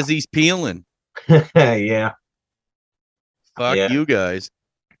fucking says he's peeling. Yeah. Fuck you guys.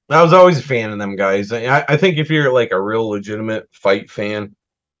 I was always a fan of them guys. I think if you're like a real legitimate fight fan,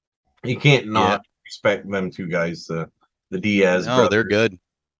 you can't not respect them two guys, the Diaz brothers. They're good.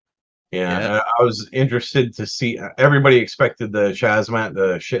 Yeah, I was interested to see. Everybody expected the Shazmat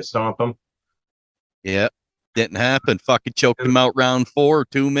to shit stomp him. Yeah, didn't happen. Fucking choked him out round 4,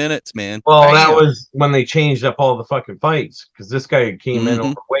 2 minutes, man. Well, that was when they changed up all the fucking fights because this guy came in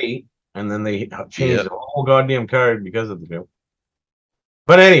overweight, and then they changed the whole goddamn card because of the two.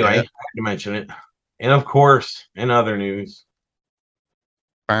 But anyway, I had to mention it. And of course, in other news,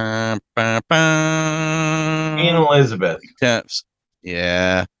 Queen Elizabeth.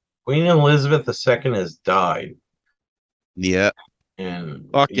 Yeah. Queen Elizabeth II has died. Yeah. And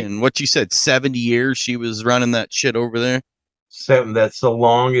fucking what you said, 70 years she was running that shit over there. That's the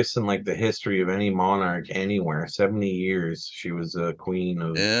longest in like the history of any monarch anywhere. 70 years she was a queen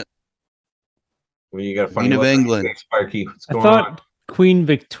of. Yeah. Well, you got to Queen of England. Sparky, what's going on? Queen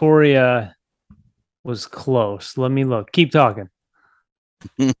Victoria was close. Let me look. Keep talking.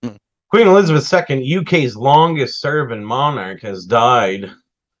 Queen Elizabeth II, UK's longest serving monarch, has died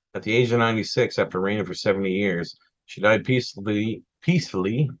at the age of 96 after reigning for 70 years. She died peacefully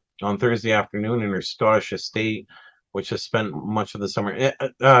on Thursday afternoon in her Scottish estate, which has spent much of the summer.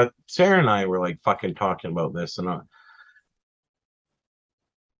 Sarah and I were like fucking talking about this. And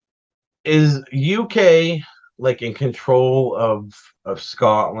is UK like in control of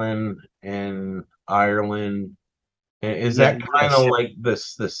Scotland and Ireland? Is that kind of like the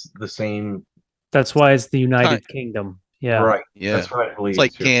same? That's why it's the United Kingdom. Yeah. Right. Yeah. That's what I believe. It's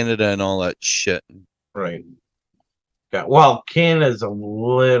like Canada and all that shit. Right. Yeah. Well, Canada's a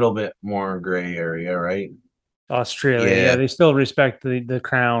little bit more gray area, right? Australia. Yeah, they still respect the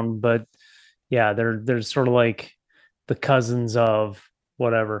crown, but yeah, they're sort of like the cousins of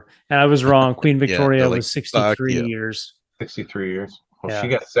whatever. And I was wrong. Queen Victoria was 63 years. 63 years. Well, she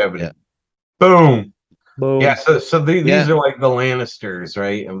got 70. Yeah. Boom. Boom. Yeah, so these are like the Lannisters,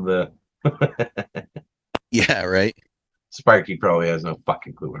 right? Of the yeah, right. Sparky probably has no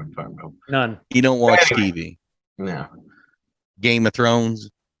fucking clue what I'm talking about. None. You don't watch TV. No. Game of Thrones.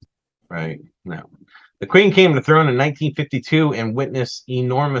 Right. No. The Queen came to the throne in 1952 and witnessed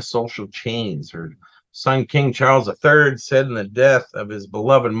enormous social change. Her son, King Charles III, said in the death of his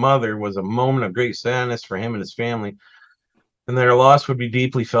beloved mother was a moment of great sadness for him and his family, and their loss would be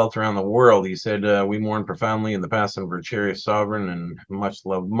deeply felt around the world. He said, we mourn profoundly in the passing of our cherished sovereign and much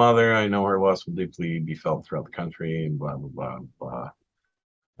loved mother. I know her loss will deeply be felt throughout the country, and blah, blah, blah,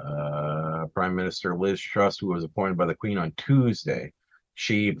 blah. Prime Minister Liz Truss, who was appointed by the Queen on Tuesday,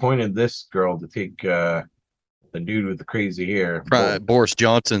 she appointed this girl to take the dude with the crazy hair. Boris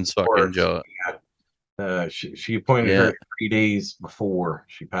Johnson's fucking Boris. job. She appointed her 3 days before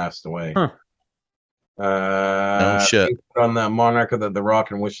she passed away. Huh. No shit. On the monarch of the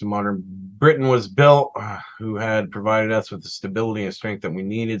rock in which the modern Britain was built, who had provided us with the stability and strength that we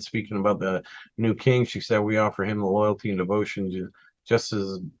needed. Speaking about the new king, she said, we offer him the loyalty and devotion just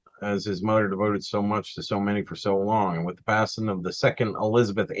as his mother devoted so much to so many for so long. And with the passing of the second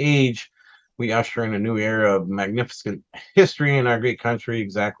Elizabeth age, we usher in a new era of magnificent history in our great country,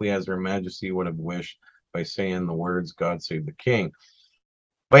 exactly as Her Majesty would have wished by saying the words, God save the king.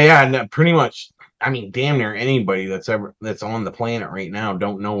 But yeah, pretty much, I mean, damn near anybody that's on the planet right now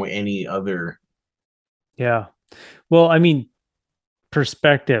don't know any other. Yeah. Well, I mean,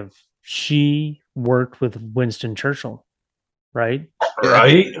 perspective. She worked with Winston Churchill, right?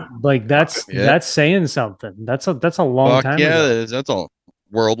 Right? Like that's saying something. That's a long time ago. That's all.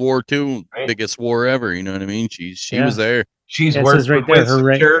 World War II, Right. biggest war ever. You know what I mean? She was there. She's It worked says right with there, her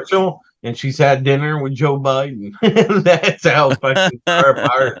Winston Churchill, and she's had dinner with Joe Biden. That's how fucking far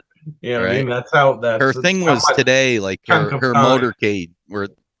apart. You know what I mean? That's how her thing was today, like her motorcade. Where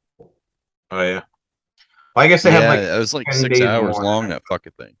oh yeah, well, I guess they have like it was like 6 hours long. That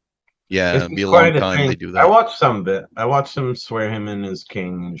fucking thing. Yeah, it'd be a quite long time they do that. I watched some of it. I watched them swear him in as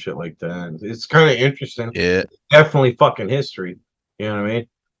king and shit like that. It's kind of interesting. Yeah, it's definitely fucking history. You know what I mean?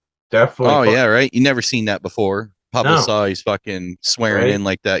 Definitely. Oh yeah, right. You never seen that before. Publicized fucking swearing in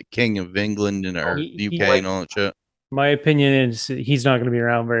like that king of England and our UK and all that shit. My opinion is he's not going to be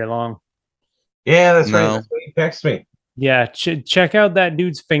around very long. Yeah, that's right. That's what he texted me. Yeah, check out that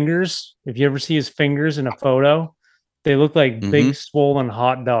dude's fingers. If you ever see his fingers in a photo, they look like big swollen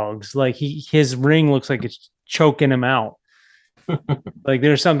hot dogs. Like his ring looks like it's choking him out. Like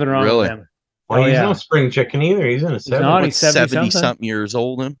there's something wrong with him. Well, he's no spring chicken either. He's in a 70. He's 70-something years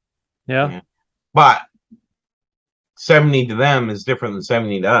old. Yeah. But 70 to them is different than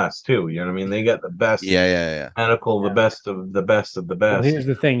 70 to us, too. You know what I mean? They got the best medical, the best of the best of the best. Well, here's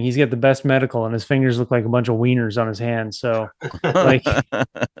the thing. He's got the best medical, and his fingers look like a bunch of wieners on his hands. So, like,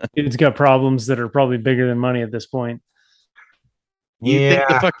 dude's got problems that are probably bigger than money at this point. You think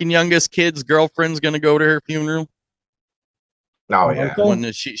the fucking youngest kid's girlfriend's going to go to her funeral? Oh, yeah.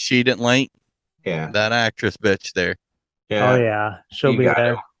 When she didn't like? Yeah. That actress bitch there. Yeah. Oh, yeah. She'll be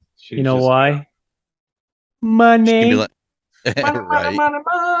there. You know why? Money. Like, right.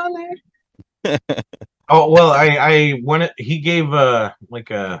 Money. Oh, well, I when he gave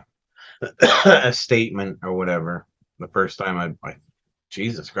like a statement or whatever the first time I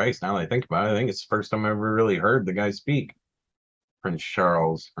Jesus Christ, now that I think about it, I think it's the first time I ever really heard the guy speak. Prince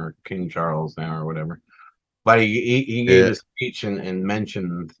Charles or King Charles now or whatever. But he gave a speech and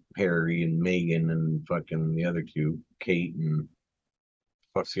mentioned Harry and Meghan and fucking the other two, Kate and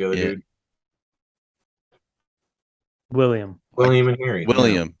what's the other dude? William and Harry.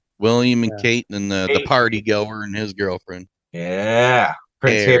 William and Kate and the party goer and his girlfriend. Yeah.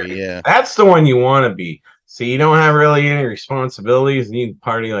 Prince Harry. Yeah. That's the one you want to be. So you don't have really any responsibilities and you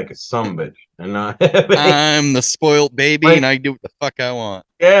party like a sumbitch and not I'm the spoiled baby and I do what the fuck I want.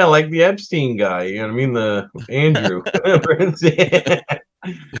 Yeah, like the Epstein guy, you know what I mean? The Andrew.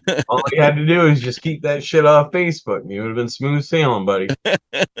 All you had to do is just keep that shit off Facebook and you would have been smooth sailing, buddy.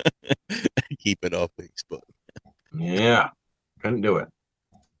 Keep it off Facebook. Yeah. Couldn't do it.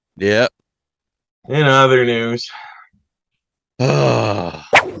 Yep. In other news. Oh,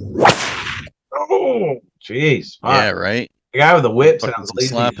 jeez. Yeah, right. The guy with the whip sounds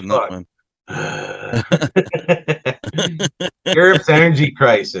slapping that one. Europe's energy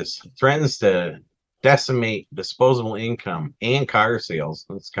crisis threatens to decimate disposable income and car sales.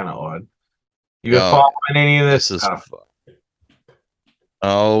 That's kind of odd. You been following any of this stuff?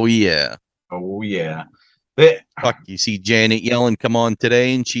 Oh yeah. Oh yeah. Fuck, you see Janet Yellen come on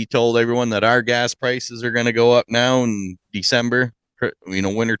today and she told everyone that our gas prices are going to go up now in December, you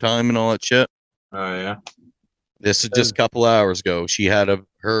know, wintertime and all that shit. Oh yeah. This is just a couple hours ago. She had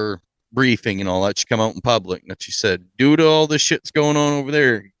her briefing and all that. She come out in public and she said, due to all this shit's going on over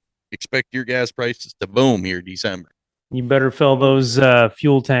there, expect your gas prices to boom here December. You better fill those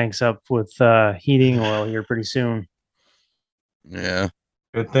fuel tanks up with heating oil here pretty soon. Yeah.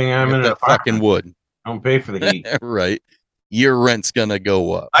 Good thing I'm in that fucking wood. Don't pay for the heat. Right. Your rent's gonna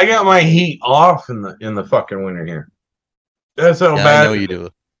go up. I got my heat off in the fucking winter here. That's how bad. I know you do.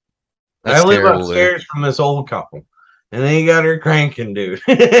 That's I live upstairs from this old couple, and they got her cranking, dude.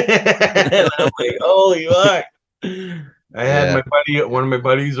 And I'm like, holy fuck. I had one of my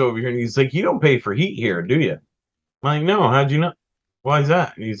buddies over here, and he's like, you don't pay for heat here, do you? I'm like, no, how'd you know? Why is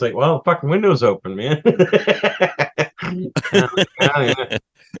that? And he's like, well, the fucking window's open, man.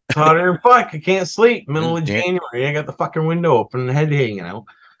 hotter than fuck. I can't sleep. Middle of Yeah. January. I got the fucking window open and the head hanging out.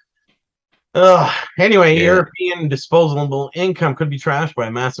 Anyway, Yeah. European disposable income could be trashed by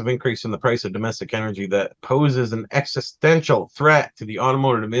a massive increase in the price of domestic energy that poses an existential threat to the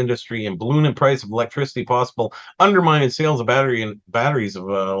automotive industry, and ballooning price of electricity possible undermining sales of batteries of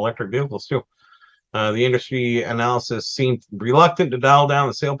electric vehicles too. The industry analysis seemed reluctant to dial down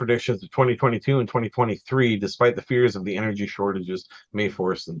the sale predictions of 2022 and 2023, despite the fears of the energy shortages may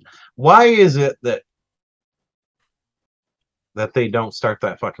force them. Why is it that they don't start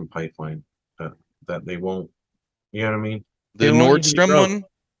that fucking pipeline? That they won't, you know what I mean? The They want you to be Nordstrom broke.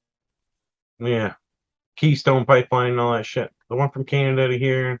 one? Yeah. Keystone pipeline and all that shit. The one from Canada to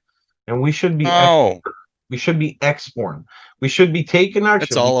here. And we should be we should be exporting. We should be taking our That's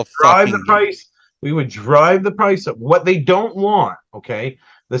shit. all a Drive the fucking price. We would drive the price up. What they don't want, okay?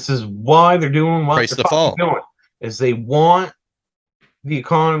 This is why they're doing what Price they're to fucking fall. doing. Is they want the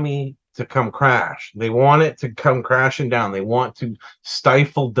economy to come crash. They want it to come crashing down. They want to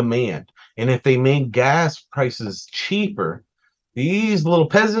stifle demand. And if they made gas prices cheaper, these little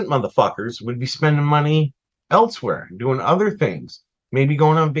peasant motherfuckers would be spending money elsewhere, doing other things, maybe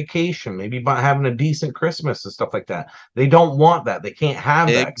going on vacation, maybe having a decent Christmas and stuff like that. They don't want that. They can't have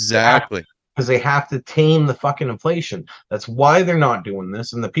that. Exactly. Because they have to tame the fucking inflation. That's why they're not doing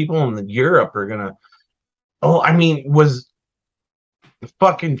this. And the people in Europe are gonna. Oh, I mean,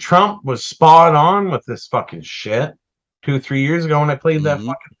 fucking Trump was spot on with this fucking shit 2-3 years ago when I played that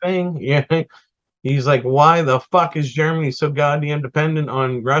fucking thing. Yeah. He's like, why the fuck is Germany so goddamn dependent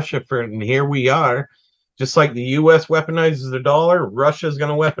on Russia for it? And here we are. Just like the US weaponizes the dollar, Russia's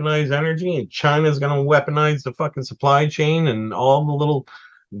gonna weaponize energy, and China's gonna weaponize the fucking supply chain and all the little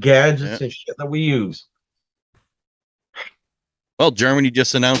gadgets and shit that we use. Well, Germany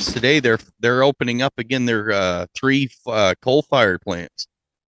just announced today they're opening up again their 3 coal-fired plants.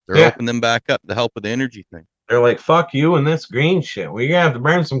 They're opening them back up to help with the energy thing. They're like, fuck you and this green shit. We're gonna have to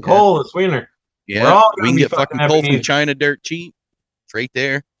burn some coal this winter. Yeah, we can get fucking coal from China dirt cheap. It's right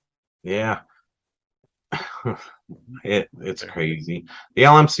there. Yeah. It's crazy. The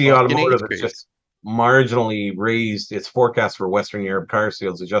LMC Automotive has just marginally raised its forecast for Western Europe car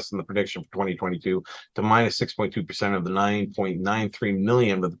sales, adjusting the prediction for 2022 to minus 6.2% of the 9.93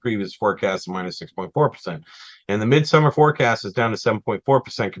 million, with the previous forecast of minus 6.4%. And the midsummer forecast is down to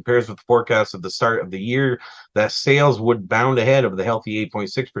 7.4%, compares with the forecast at the start of the year that sales would bound ahead of the healthy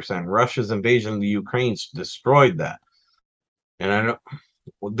 8.6%. Russia's invasion of the Ukraine destroyed that. And I know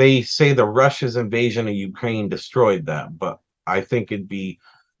they say the Russia's invasion of Ukraine destroyed that, but I think it'd be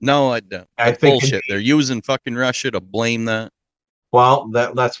no, I don't. I think bullshit. They're using fucking Russia to blame that. Well,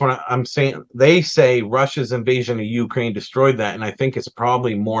 that's what I'm saying. They say Russia's invasion of Ukraine destroyed that, and I think it's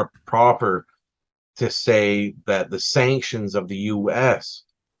probably more proper to say that the sanctions of the U.S.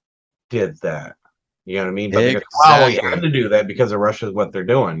 did that. You know what I mean? But exactly. Well, we had to do that because of Russia, what they're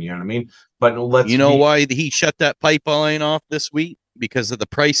doing. You know what I mean? But you know why he shut that pipeline off this week? Because of the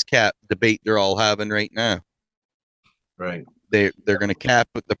price cap debate they're all having right now. Right. They're going to cap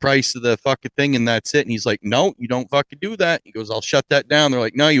the price of the fucking thing, and that's it. And he's like, no, you don't fucking do that. He goes, I'll shut that down. They're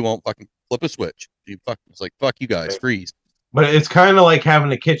like, no, you won't. Fucking flip a switch. It's like, fuck you guys, freeze. But it's kind of like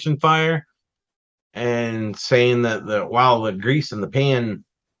having a kitchen fire and saying that the grease in the pan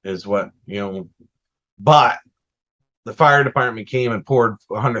is what, but the fire department came and poured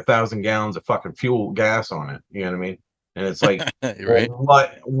 100,000 gallons of fucking gas on it. You know what I mean? And it's like, right.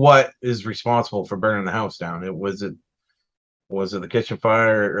 What is responsible for burning the house down? Was it the kitchen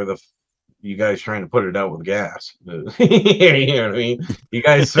fire or you guys trying to put it out with gas? You know what I mean? You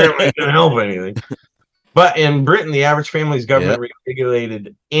guys certainly didn't help anything. But in Britain, the average family's government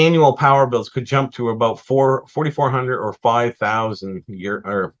regulated annual power bills could jump to about 4,400 or 5,000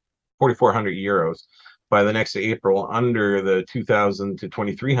 or 4,400 euros by the next April, under the 2,000 to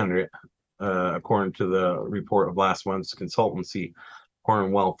 2,300, according to the report of last month's consultancy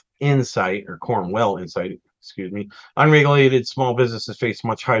Cornwell Insight. Excuse me. Unregulated small businesses face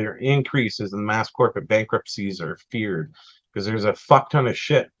much higher increases, and mass corporate bankruptcies are feared because there's a fuck ton of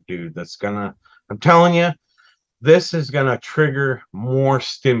shit, dude. I'm telling you, this is gonna trigger more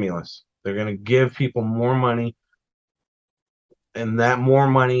stimulus. They're gonna give people more money, and that more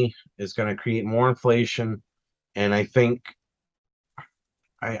money is gonna create more inflation. And I think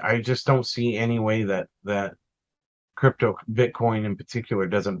I just don't see any way that crypto, Bitcoin in particular,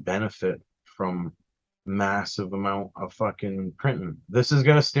 doesn't benefit from massive amount of fucking printing. This is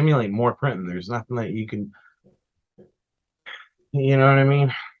going to stimulate more printing. There's nothing that you can, you know what I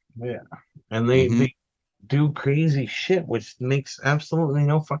mean? Yeah. And do crazy shit, which makes absolutely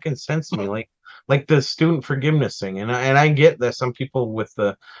no fucking sense to me. Like the student forgiveness thing, and I get that some people with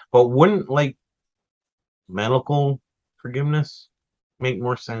the, but wouldn't like medical forgiveness make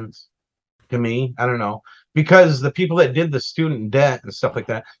more sense to me? I don't know, because the people that did the student debt and stuff like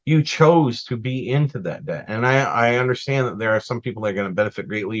that, you chose to be into that debt, and I understand that there are some people that are going to benefit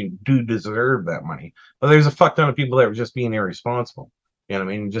greatly and do deserve that money, but there's a fuck ton of people that were just being irresponsible. You know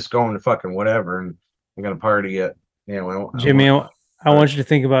what I mean? Just going to fucking whatever and I'm gonna party at, you know. Jimmy, I want you to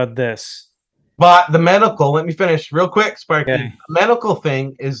think about this. But the medical, let me finish real quick, Sparky. Okay. The medical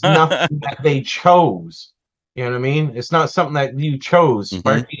thing is nothing that they chose. You know what I mean? It's not something that you chose.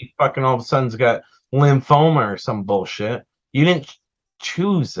 Sparky fucking all of a sudden's got lymphoma or some bullshit. You didn't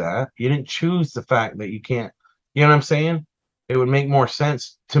choose that. You didn't choose the fact that you can't. You know what I'm saying? It would make more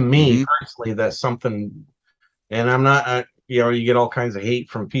sense to me personally that something. And I'm not, you know, you get all kinds of hate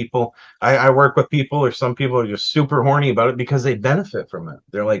from people. I work with people, or some people are just super horny about it because they benefit from it.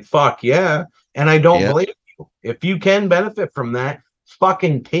 They're like, fuck yeah. And I don't blame you. If you can benefit from that,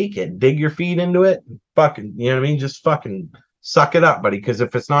 fucking take it. Dig your feet into it. Fucking, you know what I mean? Just fucking suck it up, buddy. Because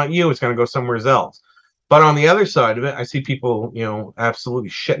if it's not you, it's going to go somewhere else. But on the other side of it, I see people, you know, absolutely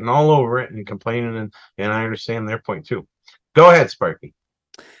shitting all over it and complaining, and I understand their point too. Go ahead, Sparky.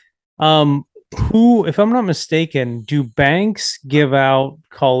 Who, if I'm not mistaken, do banks give out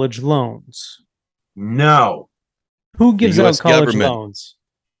college loans? No. Who gives out college loans?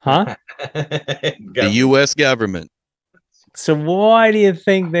 Huh? The U.S. government. So why do you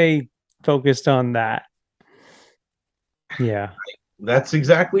think they focused on that? Yeah. That's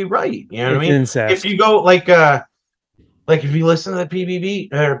exactly right. You know what I mean? Incest. If you go like if you listen to the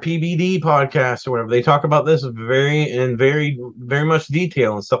PBD podcast or whatever, they talk about this very much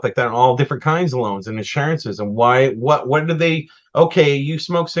detail and stuff like that, and all different kinds of loans and insurances and why what do they, okay, you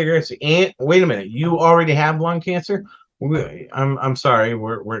smoke cigarettes and wait a minute, you already have lung cancer. I'm sorry,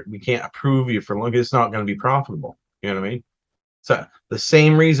 we can't approve you for lung. It's not going to be profitable. You know what I mean? So the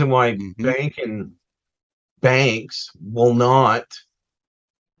same reason why banks will not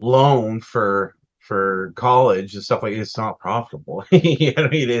loan for college and stuff like it's not profitable. You know what I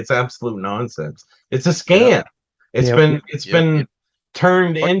mean? It's absolute nonsense. It's a scam. It's been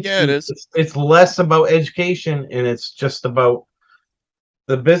turned into it's less about education and it's just about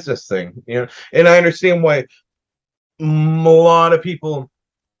the business thing, you know. And I understand why a lot of people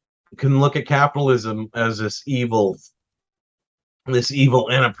can look at capitalism as this evil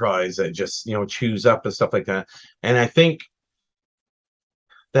enterprise that just, you know, chews up and stuff like that. And I think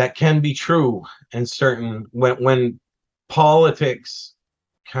that can be true in certain when politics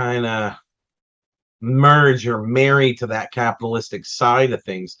kind of merge or marry to that capitalistic side of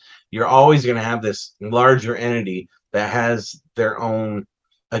things, you're always going to have this larger entity that has their own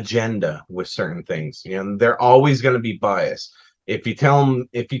agenda with certain things. You know, they're always going to be biased. If you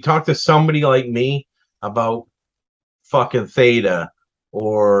talk to somebody like me about fucking Theta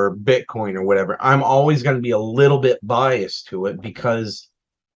or Bitcoin or whatever, I'm always going to be a little bit biased to it because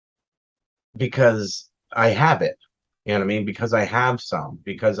I have it, you know what I mean? Because I have some,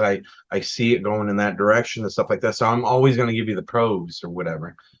 because I see it going in that direction and stuff like that. So I'm always going to give you the pros or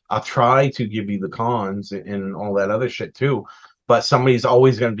whatever. I'll try to give you the cons and all that other shit too, but somebody's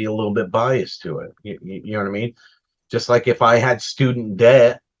always going to be a little bit biased to it. You know what I mean? Just like if I had student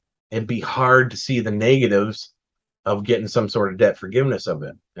debt, it'd be hard to see the negatives of getting some sort of debt forgiveness of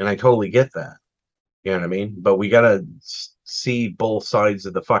it. And I totally get that. You know what I mean? But we got to see both sides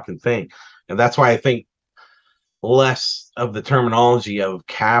of the fucking thing. And that's why I think less of the terminology of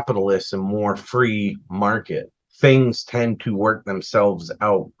capitalist and more free market. Things tend to work themselves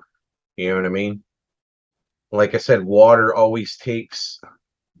out. You know what I mean? Like I said, water always takes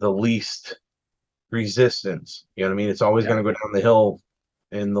the least resistance. You know what I mean? It's always going to go down the hill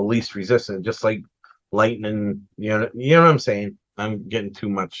in the least resistance, just like lightning. You know what I'm saying? I'm getting too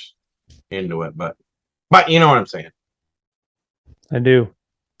much into it, but you know what I'm saying. I do.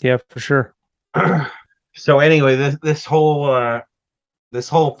 Yeah, for sure. So anyway, this whole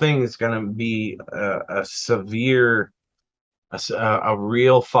thing is going to be a severe, a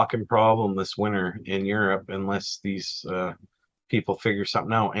real fucking problem this winter in Europe unless these people figure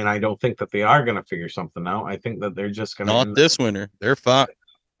something out. And I don't think that they are going to figure something out. I think that they're just going to not this winter. They're fucked.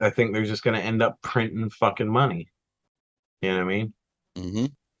 I think they're just going to end up printing fucking money. You know what I mean? Mm-hmm.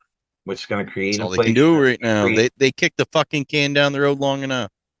 Which is going to create. That's all they can do right now. They kick the fucking can down the road long enough.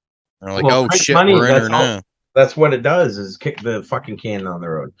 They're like, oh shit, money, we're in her now. That's what it does, is kick the fucking can down the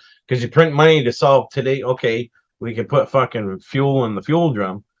road. Because you print money to solve today. Okay, we can put fucking fuel in the fuel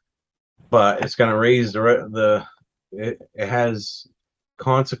drum, but it's going to raise it has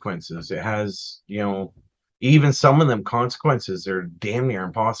consequences. It has, you know, even some of them consequences are damn near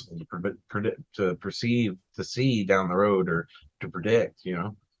impossible to predict, to perceive, to see down the road, or to predict. You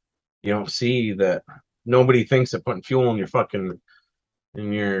know, you don't see that. Nobody thinks of putting fuel in your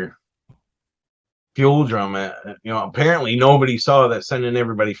fuel drum. You know, apparently nobody saw that sending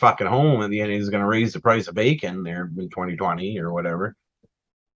everybody fucking home at the end is going to raise the price of bacon there in 2020 or whatever.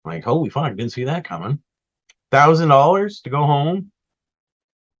 Like, holy fuck, didn't see that coming. $1,000 to go home,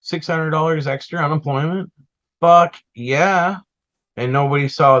 $600 extra unemployment. Fuck yeah. And nobody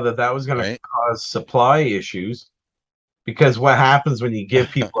saw that was going to cause supply issues, because what happens when you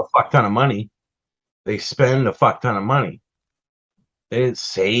give people a fuck ton of money? They spend a fuck ton of money. They didn't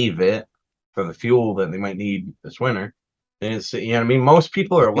save it for the fuel that they might need this winter. They didn't, you know what I mean? Most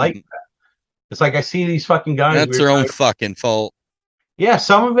people are like that. It's like I see these fucking guys. That's their own fucking fault. Yeah,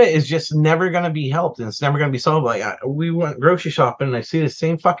 some of it is just never going to be helped, and it's never going to be solved. Like, we went grocery shopping, and I see the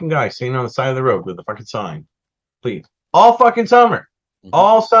same fucking guy sitting on the side of the road with a fucking sign. Please. All fucking summer.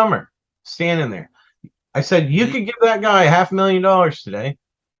 All summer. Standing there. I said, you could give that guy $500,000 today,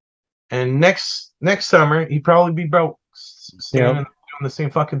 and next summer, he'd probably be broke. Standing doing the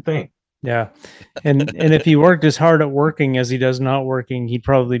same fucking thing. Yeah. And if he worked as hard at working as he does not working, he'd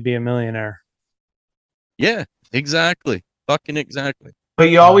probably be a millionaire. Yeah, exactly. Fucking exactly. But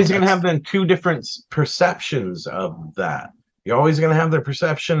you're always going to have then two different perceptions of that. You're always going to have the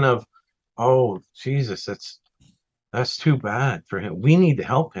perception of, oh, Jesus, that's too bad for him. We need to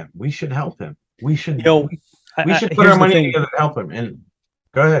help him. We should help him. We should, we should put our money together to help him. And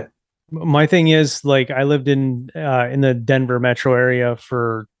go ahead. My thing is, like, I lived in the Denver metro area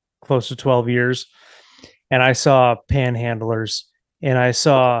for close to 12 years, and I saw panhandlers, and I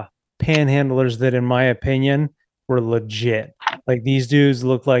saw panhandlers that, in my opinion, were legit. Like, these dudes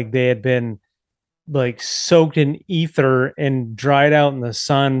looked like they had been like soaked in ether and dried out in the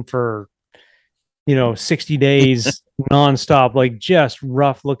sun for 60 days nonstop, like just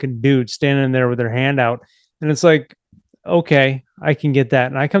rough looking dudes standing there with their hand out. And it's like, okay, I can get that.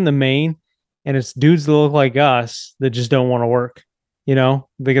 And I come to Maine, and it's dudes that look like us that just don't want to work. They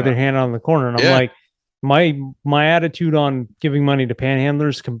got their hand on the corner, and I'm like, my attitude on giving money to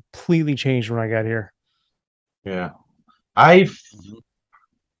panhandlers completely changed when I got here. Yeah.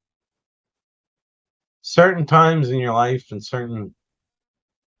 Certain times in your life and certain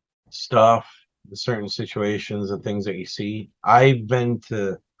stuff, certain situations and things that you see, I've been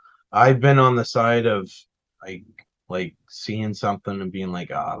on the side of like seeing something and being like,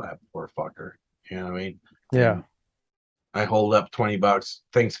 that poor fucker. You know what I mean? Yeah. And I hold up $20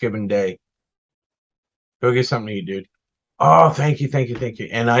 Thanksgiving Day. Go get something to eat, dude. Oh, thank you.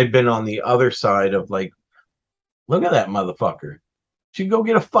 And I've been on the other side of like, look at that motherfucker. Should go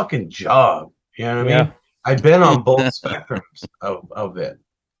get a fucking job. You know what I mean? I've been on both spectrums of it.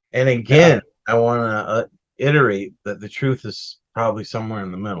 And again, I want to iterate that the truth is probably somewhere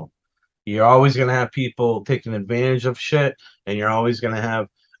in the middle. You're always going to have people taking advantage of shit, and you're always going to have.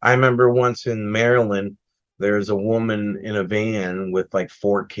 I remember once in Maryland, there's a woman in a van with like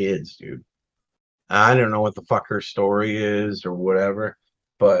 4 kids, dude. I don't know what the fuck her story is or whatever,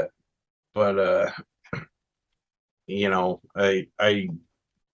 but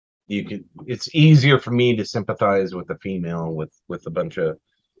it's easier for me to sympathize with a female with a bunch of.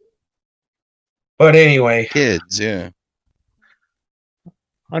 But anyway, kids, yeah.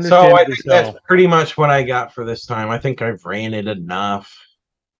 So I think that's pretty much what I got for this time. I think I've ranted enough.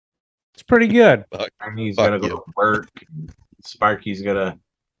 It's pretty good. And he's got to go to work. Sparky's got to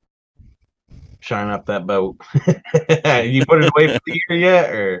shine up that boat. You put it away for the year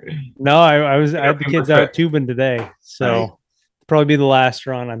yet, or no? I had the kids out tubing today, so probably be the last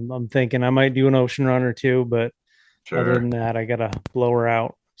run. I'm thinking I might do an ocean run or two, but other than that, I gotta blow her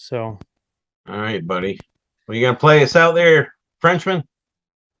out. So, all right, buddy. Well, you gonna play us out there, Frenchman?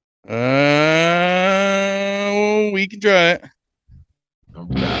 We can try it.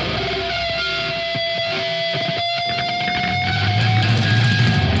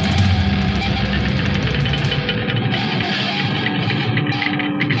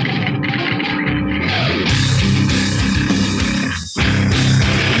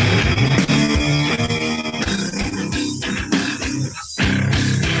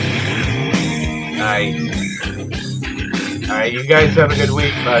 All right, you guys have a good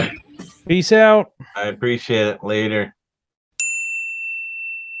week, bud. Peace out. I appreciate it. Later.